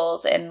those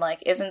roles, and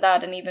isn't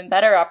that an even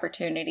better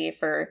opportunity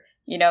for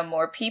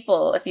more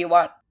people if you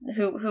want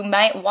who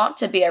might want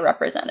to be a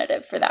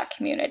representative for that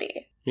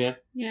community? Yeah.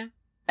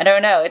 I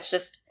don't know. It's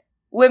just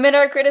women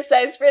are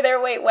criticized for their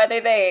weight,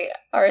 whether they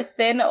are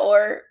thin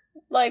or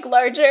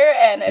larger,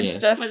 and it's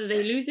just whether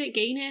they lose it,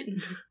 gain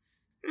it,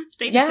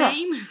 stay the Yeah.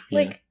 same.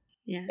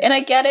 Yeah. And I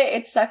get it.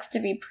 It sucks to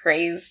be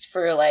praised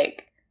for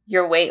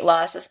your weight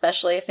loss,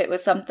 especially if it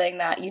was something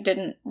that you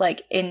didn't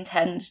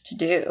intend to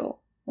do.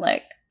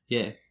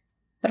 Yeah.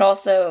 But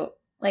also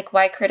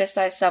why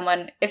criticize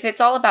someone if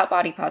it's all about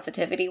body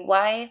positivity?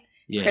 Why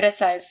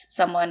criticize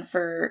someone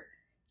for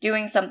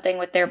doing something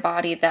with their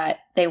body that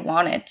they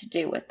wanted to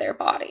do with their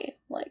body?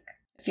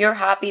 If you're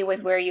happy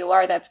with where you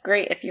are, that's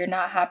great. If you're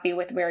not happy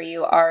with where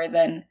you are,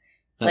 then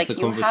that's a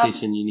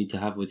conversation you need to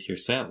have with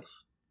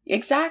yourself.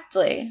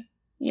 Exactly.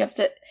 You have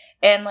to,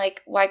 and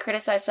why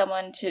criticize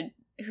someone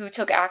who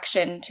took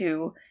action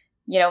to,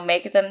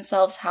 make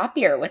themselves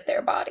happier with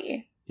their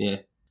body? Yeah.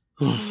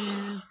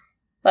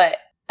 But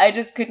I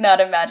just could not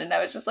imagine. I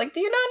was just do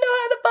you not know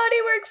how the body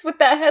works with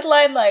that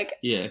headline?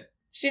 Yeah.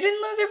 She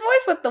didn't lose her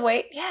voice with the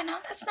weight. Yeah, no,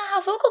 that's not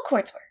how vocal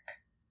cords work.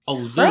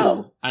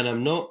 Although, and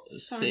I'm not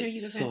Sorry, no, you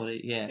go first.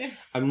 sorry, yeah,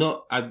 I'm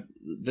not.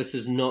 This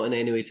is not in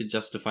any way to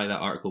justify that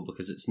article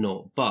because it's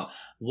not. But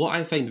what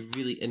I find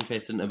really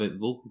interesting about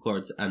vocal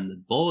cords and the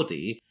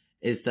body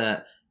is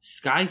that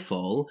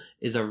Skyfall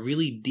is a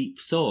really deep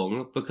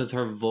song because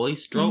her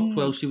voice dropped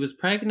while she was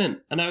pregnant,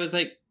 and I was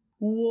like,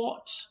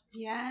 "What?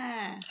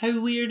 Yeah.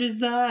 How weird is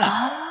that?"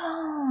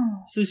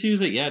 Oh. So she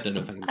was like, "Yeah, I don't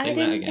know if I can I sing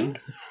that didn't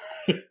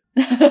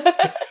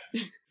again."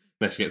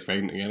 Then she gets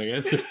pregnant again, I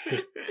guess.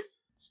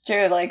 It's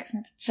true, like,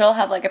 she'll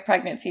have, like, a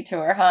pregnancy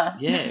tour, huh?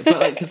 Yeah, but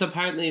like, because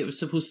apparently it was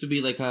supposed to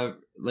be like a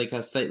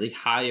slightly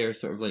higher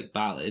sort of like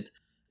ballad,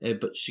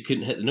 but she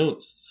couldn't hit the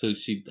notes, so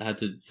she had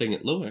to sing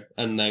it lower.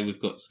 And now we've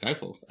got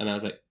Skyfall, and I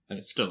was like,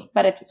 it's still,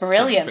 But it's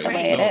brilliant still the a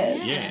way great it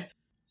song. is. Yeah.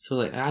 So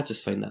like, I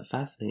just find that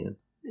fascinating.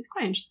 It's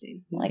quite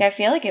interesting. Like, I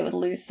feel like it would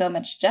lose so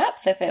much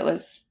depth if it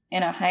was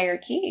in a higher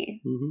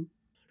key. Mm-hmm.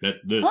 Let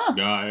the Huh.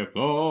 sky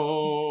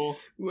fall.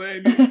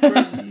 When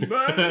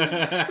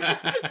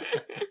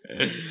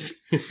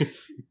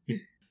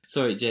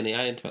Sorry, Jenny,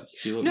 I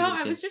interrupted you. What were No, you I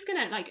gonna was say? just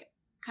gonna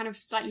kind of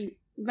slightly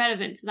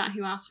relevant to that.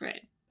 Who asked for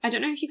it? I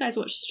don't know if you guys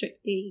watch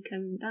Strictly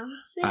Come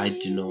Dancing. I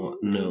do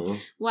not know.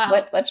 Wow.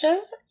 What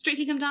shows?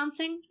 Strictly Come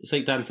Dancing, It's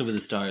like Dancing with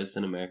the Stars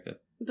in America.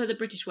 but the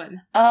British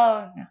one.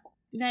 Oh, no.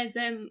 There's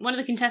one of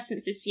the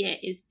contestants this year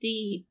is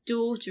the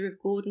daughter of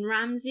Gordon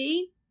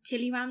Ramsay,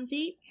 Tilly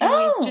Ramsay, who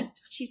is Oh.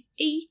 she's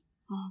 8.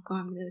 Oh god,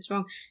 I'm gonna get this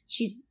wrong.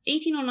 She's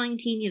 18 or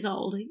 19 years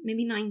old,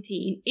 maybe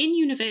 19, in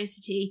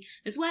university,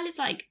 as well as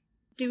like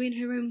doing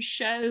her own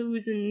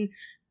shows and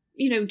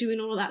doing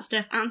all of that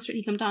stuff and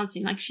Strictly Come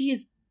Dancing. Like she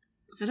is,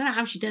 I don't know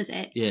how she does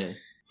it. Yeah.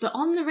 But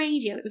on the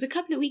radio, it was a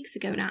couple of weeks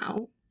ago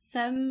now,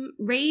 some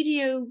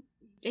radio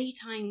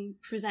daytime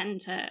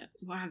presenter,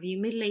 what have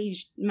you,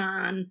 middle-aged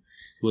man,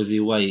 Was he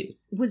white?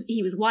 was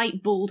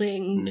white,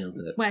 balding, Nailed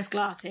it. wears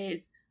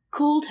glasses,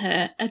 called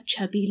her a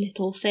chubby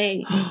little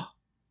thing.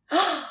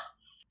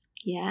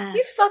 Yeah.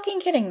 You fucking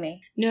kidding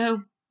me?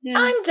 No.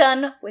 I'm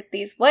done with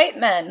these white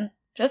men.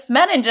 Just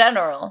men in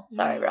general.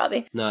 Sorry,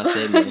 Robbie. No,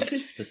 same though.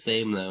 The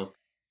same though.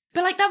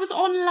 But like that was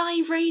on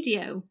live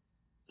radio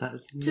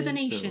That's to the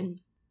mental. nation.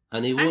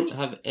 And he won't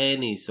have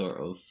any sort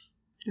of...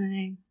 I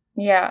know.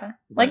 Yeah.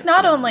 Like, Right,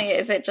 not yeah. only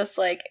is it just,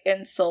 like,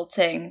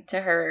 insulting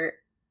to her,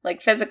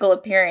 like, physical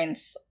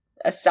appearance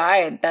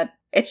aside, that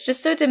it's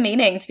just so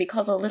demeaning to be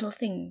called a little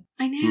thing.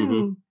 I know.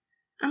 Mhm.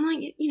 I'm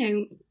like,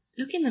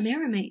 look in the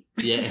mirror, mate.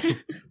 Yeah.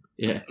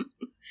 Yeah.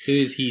 Who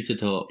is he to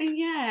talk?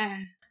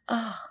 Yeah.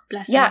 Oh,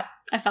 Bless Yeah. her.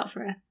 I felt for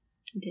her.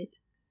 I did.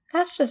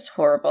 that's just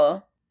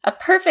horrible. A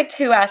perfect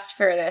who asked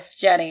for this,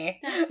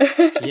 Jenny.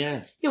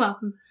 Yeah. You're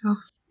welcome.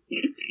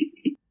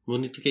 We'll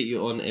need to get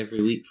you on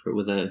every week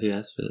with a Who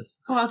Asked for This.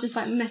 Or I'll just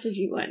like message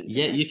you one.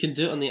 Yeah, you can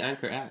do it on the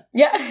Anchor app.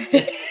 Yeah.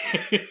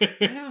 I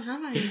don't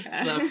have any. Is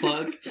that a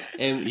plug?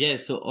 Yeah,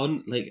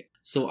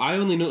 so I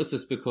only noticed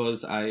this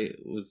because I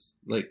was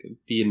like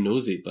being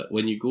nosy, but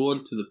when you go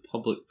onto the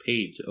public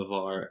page of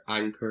our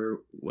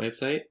Anchor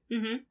website,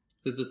 Mm-hmm.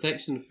 there's a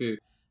section for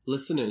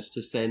listeners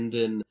to send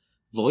in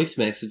voice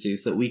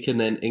messages that we can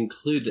then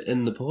include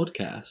in the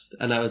podcast.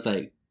 And I was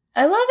like,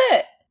 I love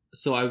it.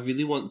 so I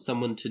really want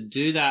someone to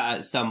do that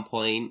at some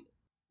point,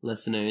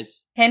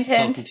 listeners. Hint,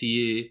 Talking hint. to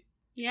you,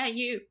 Yeah,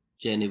 you.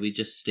 Jenny, we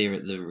just stare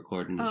at the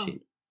recording Oh.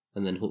 machine.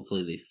 And then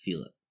hopefully they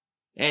feel it.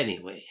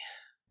 Anyway,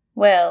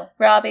 Well,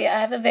 Robbie, I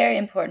have a very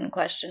important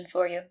question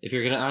for you. if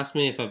you're going to ask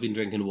me if I've been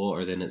drinking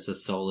water, then it's a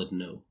solid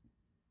no.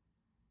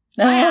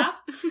 I have.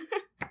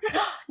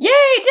 Yay,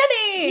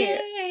 Jenny!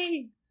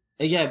 Yay!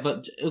 Yeah,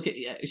 but,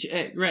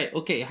 okay, right,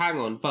 okay, hang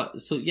on.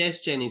 But, so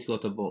yes, Jenny's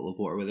got a bottle of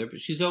water with her, but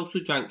she's also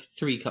drank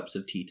 3 cups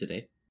of tea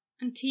today.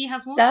 And tea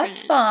has water That's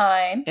in it.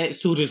 fine.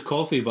 So does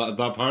coffee, but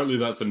apparently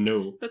that's a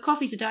no. But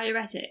coffee's a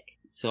diuretic.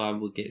 So I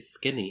will get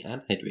skinny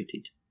and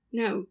hydrated.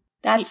 No.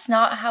 That's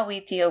not how we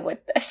deal with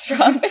this,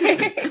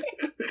 Robbie.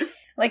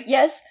 Like,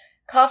 yes,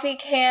 coffee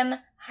can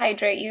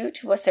hydrate you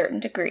to a certain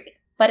degree,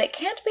 but it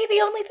can't be the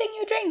only thing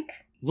you drink.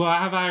 Well, I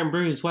have Iron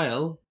Brew as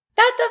well.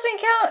 That doesn't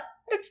count.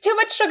 It's too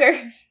much sugar.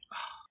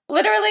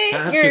 Literally,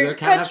 Can't have your sugar,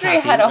 can't have country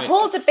had a caffeine, right.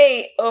 whole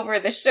debate over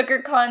the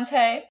sugar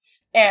content,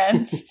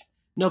 and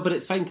No, but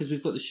it's fine because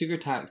we've got the sugar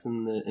tax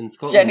in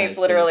Scotland. Jenny's now,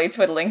 so literally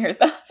twiddling her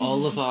thumbs.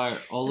 all of our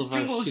Just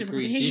drink water,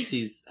 sugary Robbie.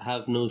 juices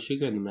have no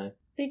sugar in them now.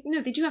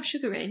 They do have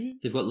sugar in.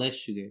 They've got less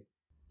sugar.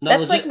 No,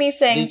 That's legit, like me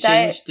saying they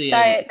changed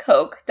Diet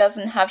Coke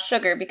doesn't have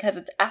sugar because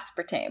it's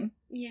aspartame.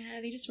 Yeah,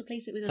 they just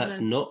replace it with That's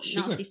other not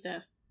sugar. nasty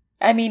stuff.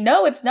 I mean,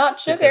 no, it's not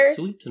It's sugar, a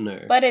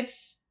sweetener. but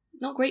it's...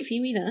 Not great for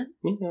you either.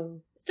 Yeah.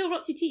 Still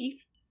rots your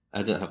teeth.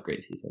 I don't have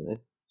great teeth, anyway.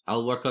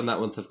 I'll work on that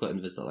once I've got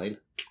Invisalign.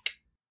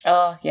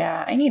 Oh,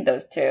 yeah, I need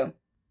those too.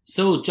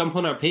 So, jump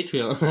on our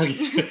Patreon.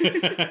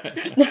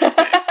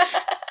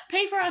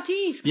 Pay for our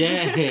teeth.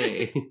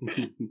 Yay!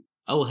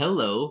 Oh,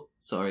 hello.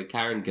 Sorry,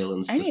 Karen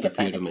Gillan's I just need to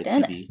appeared find on a my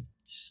dentist. TV.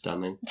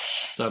 Stunning.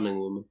 Stunning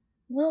woman.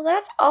 Well,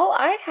 that's all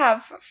I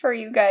have for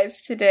you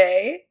guys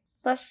today.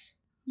 Unless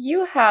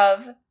you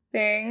have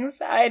things,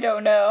 I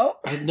don't know.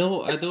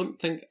 I don't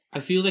think... I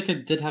feel like I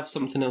did have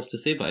something else to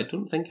say, but I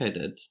don't think I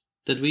did.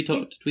 Did we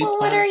talk? Did we Well,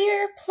 plan? what are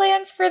your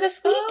plans for this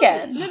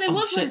weekend? No, there Oh,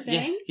 was one shit,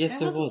 thing. yes,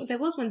 there was. There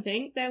was one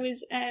thing. There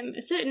was a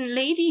certain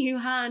lady who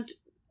had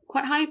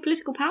quite high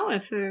political power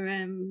for.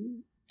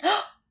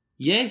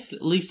 Yes,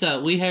 Lisa,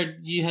 we heard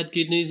you had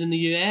good news in the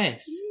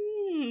US.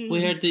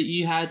 We heard that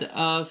you had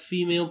a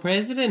female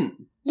president.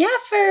 Yeah,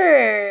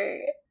 for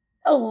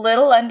a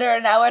little under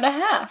an hour and a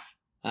half.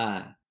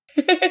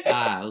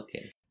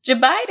 Okay. Joe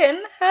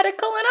Biden had a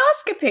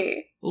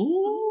colonoscopy.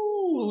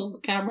 Ooh,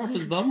 camera up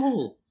his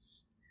bumhole.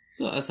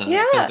 So that sounds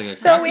Yeah, like a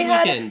so cracking we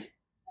had- weekend.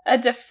 A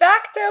de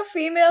facto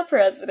female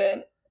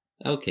president.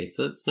 Okay,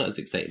 so it's not as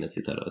exciting as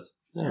you thought it was.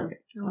 Alright.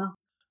 Oh, well.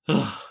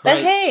 But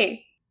Right.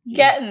 hey,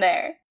 getting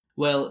there.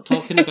 Well,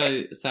 talking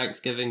about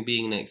Thanksgiving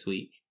being next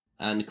week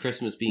and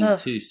Christmas being Ugh.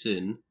 too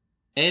soon,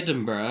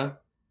 Edinburgh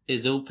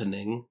is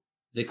opening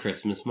the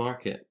Christmas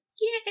market.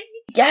 Yay!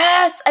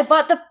 Yes, I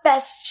bought the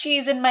best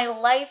cheese in my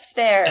life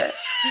there.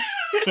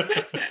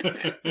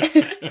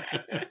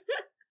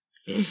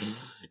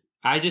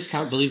 I just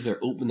can't believe they're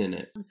opening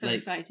it. I'm so Like,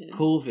 excited.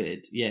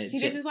 COVID, yeah. See,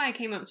 this is why I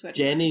came up to it.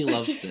 Jenny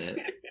loves it.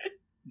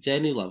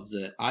 Jenny loves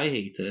it. I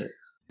hate it.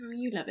 Oh,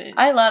 you love it.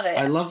 I love it.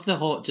 I love the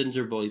hot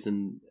ginger boys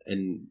in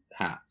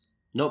hats.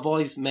 Not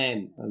boys,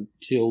 men. I'm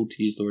too old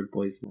to use the word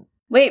boys now.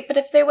 Wait, but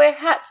if they wear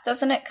hats,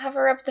 doesn't it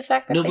cover up the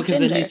fact that No, they're because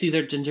ginger? then you see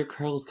their ginger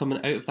curls coming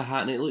out of the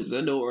hat and it looks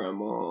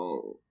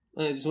adorable.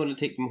 I just want to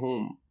take them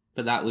home.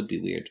 But that would be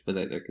weird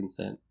without their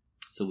consent.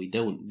 So we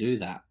don't do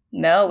that.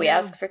 No, we No.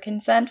 ask for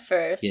consent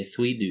first. Yes,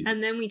 we do.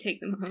 And then we take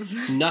them home.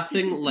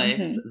 Nothing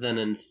less than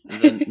an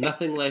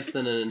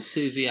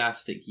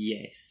enthusiastic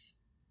yes.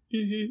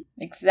 Mm-hmm.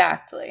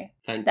 Exactly.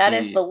 Thank That you.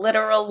 is the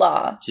literal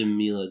law,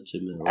 Jamila.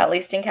 at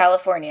least in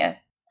California.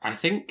 I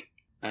think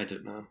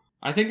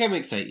I'm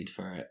excited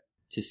for it,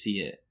 to see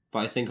it. But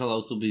I think I'll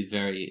also be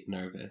very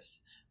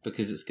nervous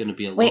because it's going to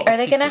be a lot. Wait, are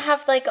they going gonna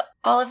have like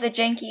all of the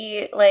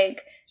janky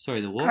like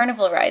Sorry, the what?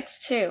 carnival rides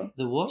too?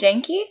 The what?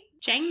 Janky?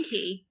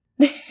 Janky.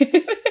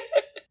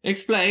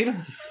 Explain.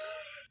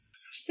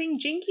 She's saying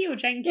jinky or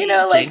janky? You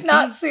know, like Janky?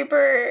 not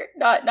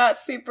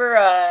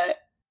super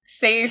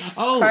safe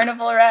Oh,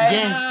 carnival rides.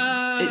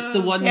 Yes, it's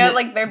the one You know, that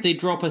like they're they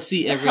drop a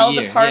seat every held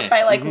year. apart yeah.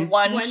 by like Mhm.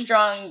 one When-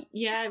 strong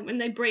Yeah, when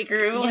they break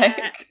screw. Yeah.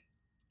 Like,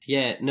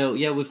 Yeah, no,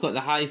 yeah, we've got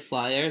the high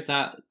flyer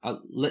that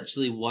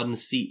literally one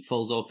seat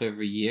falls off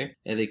every year,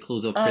 and they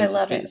close off Oh, I Princess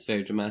love Street. it. It's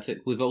very dramatic.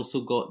 We've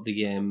also got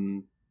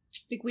the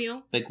Big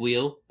wheel. big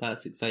wheel.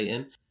 That's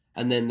exciting.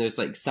 And then there's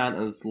like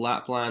Santa's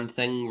Lapland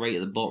thing right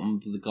at the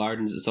bottom of the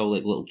gardens. It's all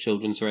like little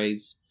children's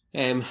rides.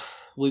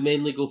 We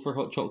mainly go for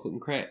hot chocolate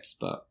and crepes,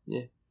 but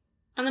yeah.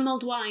 And the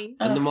mulled wine.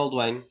 And the Ugh. mulled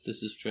wine.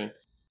 This is true.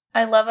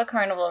 I love a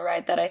carnival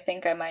ride that I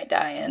think I might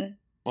die in.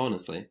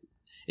 Honestly,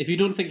 if you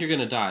don't think you're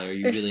gonna die, are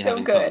you They're really so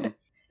having good. fun?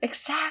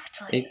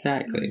 Exactly.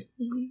 Exactly.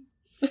 Mhm.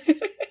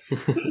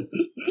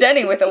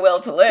 Jenny with a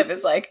will to live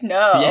is like,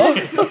 no. No,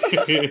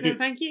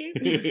 thank you.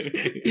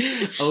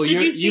 Oh,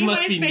 Did you see you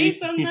must my be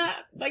face new. on that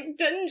like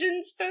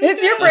dungeons photo?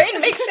 It's your brain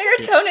makes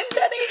serotonin,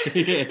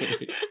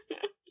 Jenny.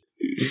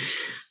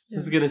 I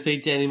was going to say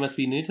Jenny must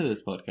be new to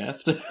this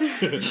podcast.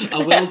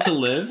 A will to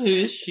live? Who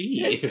is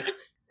she?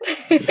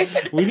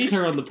 We need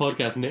her on the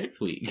podcast next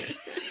week.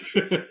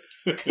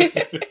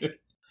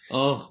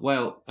 Oh,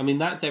 well, I mean,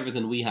 that's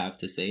everything we have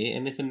to say.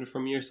 Anything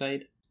from your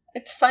side?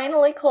 It's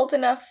finally cold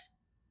enough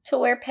to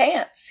wear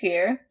pants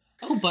here.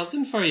 Oh,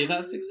 buzzing for you.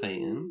 That's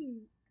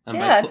exciting. And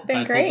Yeah, by it's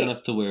been by great. cold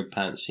enough to wear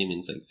pants, she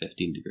means like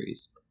 15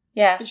 degrees.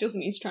 Yeah. Which also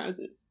means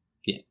trousers.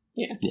 Yeah.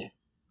 Yeah. Yeah.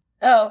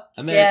 Oh.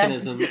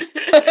 Americanisms.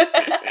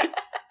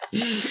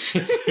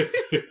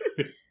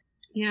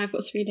 Yeah, I've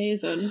got 3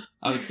 days on.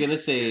 I was going to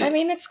say... I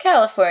mean, it's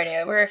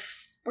California. We're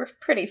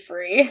pretty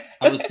free.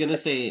 I was going to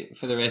say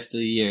for the rest of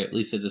the year,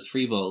 Lisa does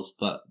free balls,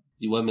 but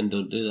you women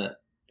don't do that.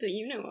 That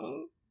you know of.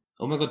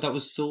 Oh my god, that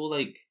was so,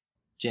 like,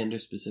 gender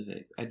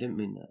specific. I didn't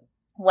mean that.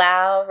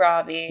 Wow,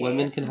 Robbie.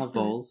 Women can have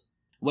Sorry. balls.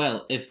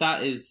 Well, if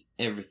that is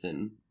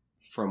everything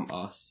from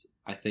us,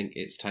 I think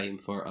it's time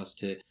for us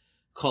to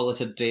call it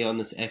a day on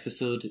this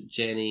episode.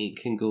 Jenny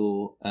can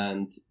go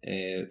and...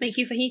 Thank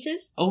you for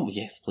heaters. Oh,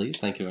 yes, please.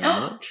 Thank you very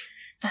much.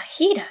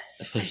 Fajitas.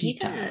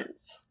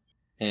 Fajitas.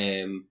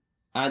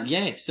 And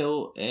yeah,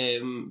 so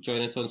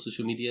join us on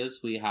social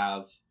medias. We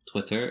have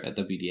Twitter at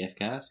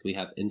WDFcast. We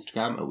have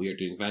Instagram at We Are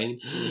Doing Fine.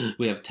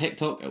 We have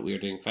TikTok at We Are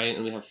Doing Fine.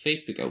 And we have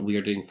Facebook at We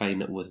Are Doing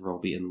Fine with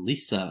Robbie and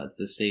Lisa,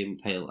 the same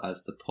title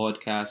as the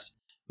podcast.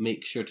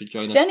 Make sure to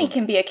join us. Jenny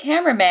can be a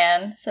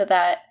cameraman so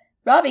that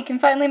Robbie can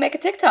finally make a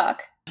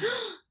TikTok.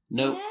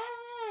 No,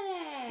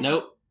 Yeah.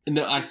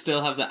 no, I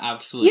still have the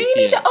absolute You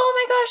need fear. to. Oh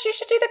my gosh, you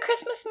should do the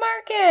Christmas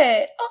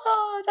market.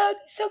 Oh, that would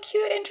be so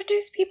cute.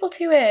 Introduce people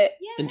to it.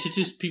 Yeah.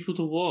 Introduce people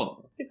to what?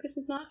 The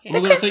Christmas market. Oh my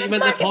The God, I thought you Christmas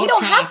meant the market. We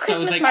don't have podcast. I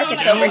was Christmas like,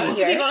 markets oh, over no.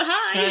 here. People,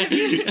 hi. Do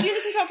you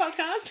listen to our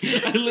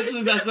podcast? I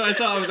literally, that's what I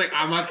thought. I was like,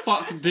 am I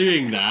fuck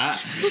doing that?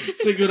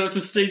 So going up to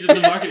strangers in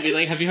the market and being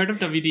like, have you heard of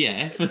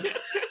WDF?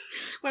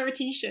 Wear a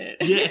t-shirt.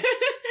 Yeah.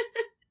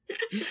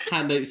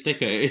 Hand out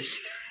stickers.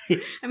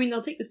 I mean,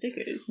 they'll take the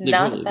stickers. They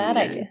Not a really bad do.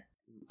 idea.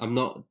 I'm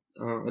not,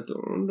 I don't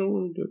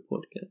want to do a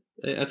podcast.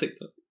 A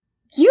TikTok.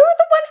 You're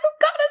the one who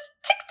got us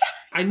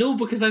I know,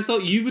 because I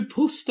thought you would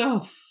post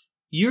stuff.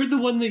 You're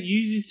the one that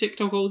uses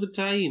TikTok all the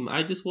time.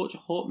 I just watch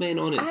hot men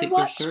on it I take their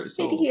watch shirts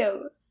off.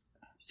 videos.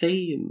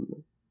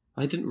 Same.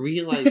 I didn't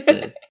realise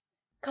this.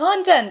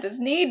 Content is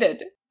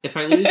needed. If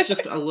I lose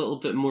just a little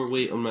bit more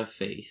weight on my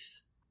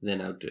face,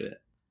 then I'll do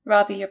it.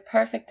 Robbie, you're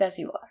perfect as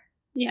you are.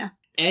 Yeah.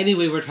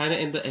 Anyway, we're trying to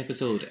end the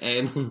episode.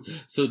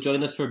 So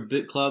join us for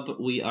book club.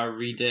 We are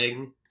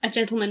reading A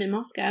Gentleman in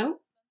Moscow.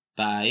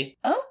 by...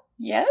 Oh,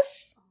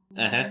 yes?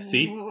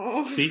 See?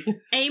 Oh. See?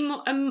 I'm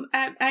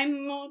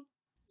more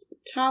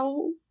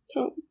towels.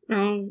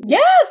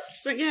 Yes!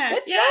 So yeah.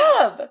 Good yeah.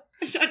 job!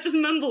 I just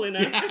mumble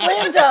enough.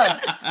 Slam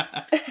dunk.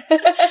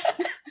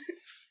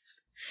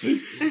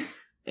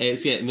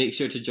 So yeah, make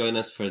sure to join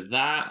us for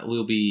that.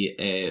 We'll be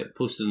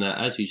posting that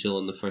as usual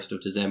on the 1st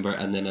of December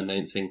and then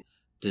announcing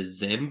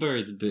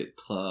December's book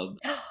club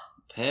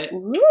pick.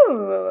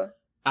 Ooh.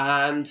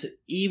 And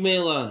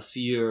email us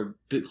your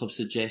book club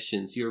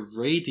suggestions, your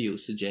radio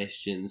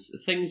suggestions,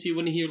 things you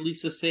want to hear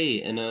Lisa say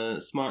in a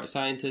smart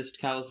scientist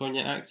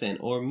California accent,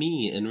 or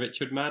me in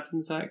Richard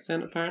Madden's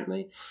accent,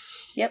 apparently.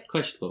 Yep.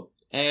 Questionable.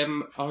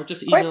 Or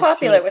just email Quite us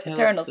popular to with tell us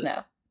Eternals that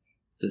now.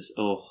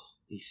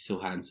 He's so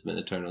handsome in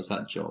Eternals,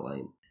 that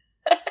jawline.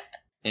 But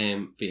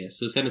yeah,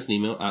 so send us an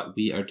email at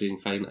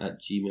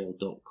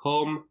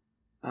wearedoingfine@gmail.com.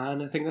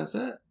 And I think that's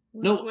it.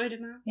 No. Word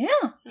of mouth. Yeah.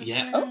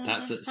 Yeah, Oh.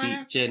 that's it. See,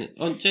 Jenny,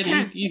 you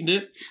can do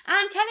it.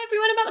 And tell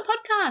everyone about the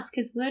podcast,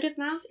 because word of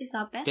mouth is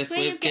our best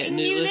way of getting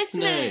new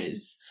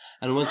listeners.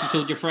 And once you've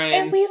told your friends...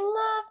 And we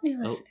love new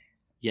listeners.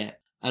 Yeah.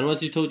 And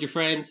once you've told your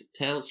friends,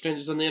 tell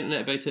strangers on the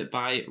internet about it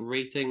by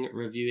rating,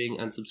 reviewing,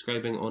 and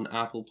subscribing on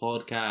Apple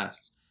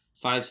Podcasts.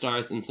 5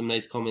 stars and some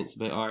nice comments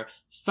about our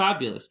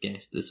fabulous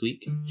guest this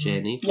week,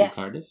 Jenny from Yes.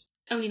 Cardiff.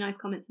 Only nice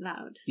comments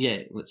allowed.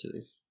 Yeah,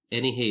 literally.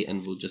 Any hate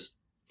and we'll just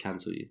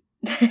cancel you.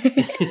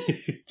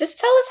 Just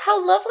tell us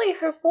how lovely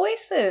her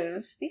voice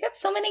is. You got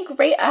so many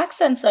great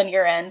accents on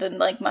your end, and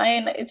like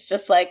mine, it's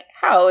just like,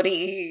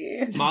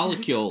 howdy.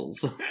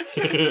 Molecules.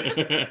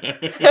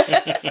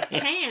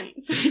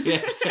 Pants.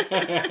 Yeah.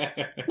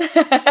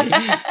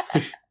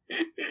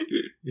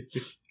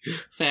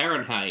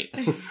 Fahrenheit.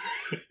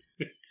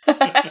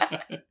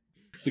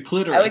 The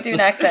clitoris. I would do an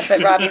accent,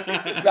 but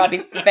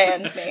Robbie's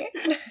banned me.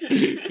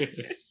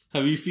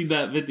 Have you seen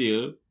that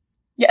video?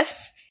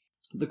 Yes.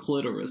 The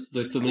clitoris.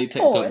 There's so many Of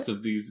course. TikToks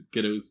of these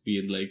girls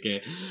being like,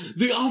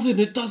 the oven,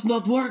 it does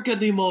not work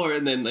anymore.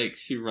 And then like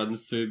she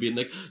runs through being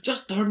like,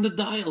 just turn the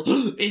dial.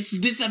 It's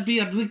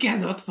disappeared. We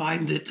cannot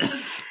find it.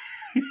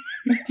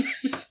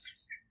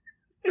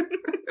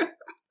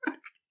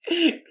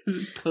 Because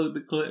it's called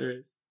the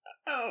clitoris.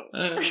 Oh.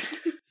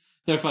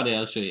 They're funny,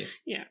 I'll show you.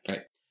 Yeah.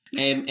 Right.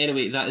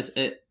 Anyway, that is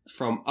it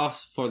from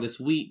us for this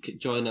week.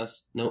 Join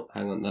us. No,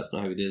 hang on, that's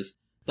not how it is.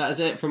 That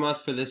is it from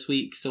us for this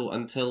week. So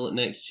until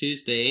next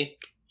Tuesday,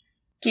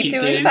 Keep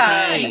doing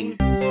fine.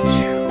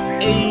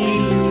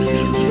 Hey.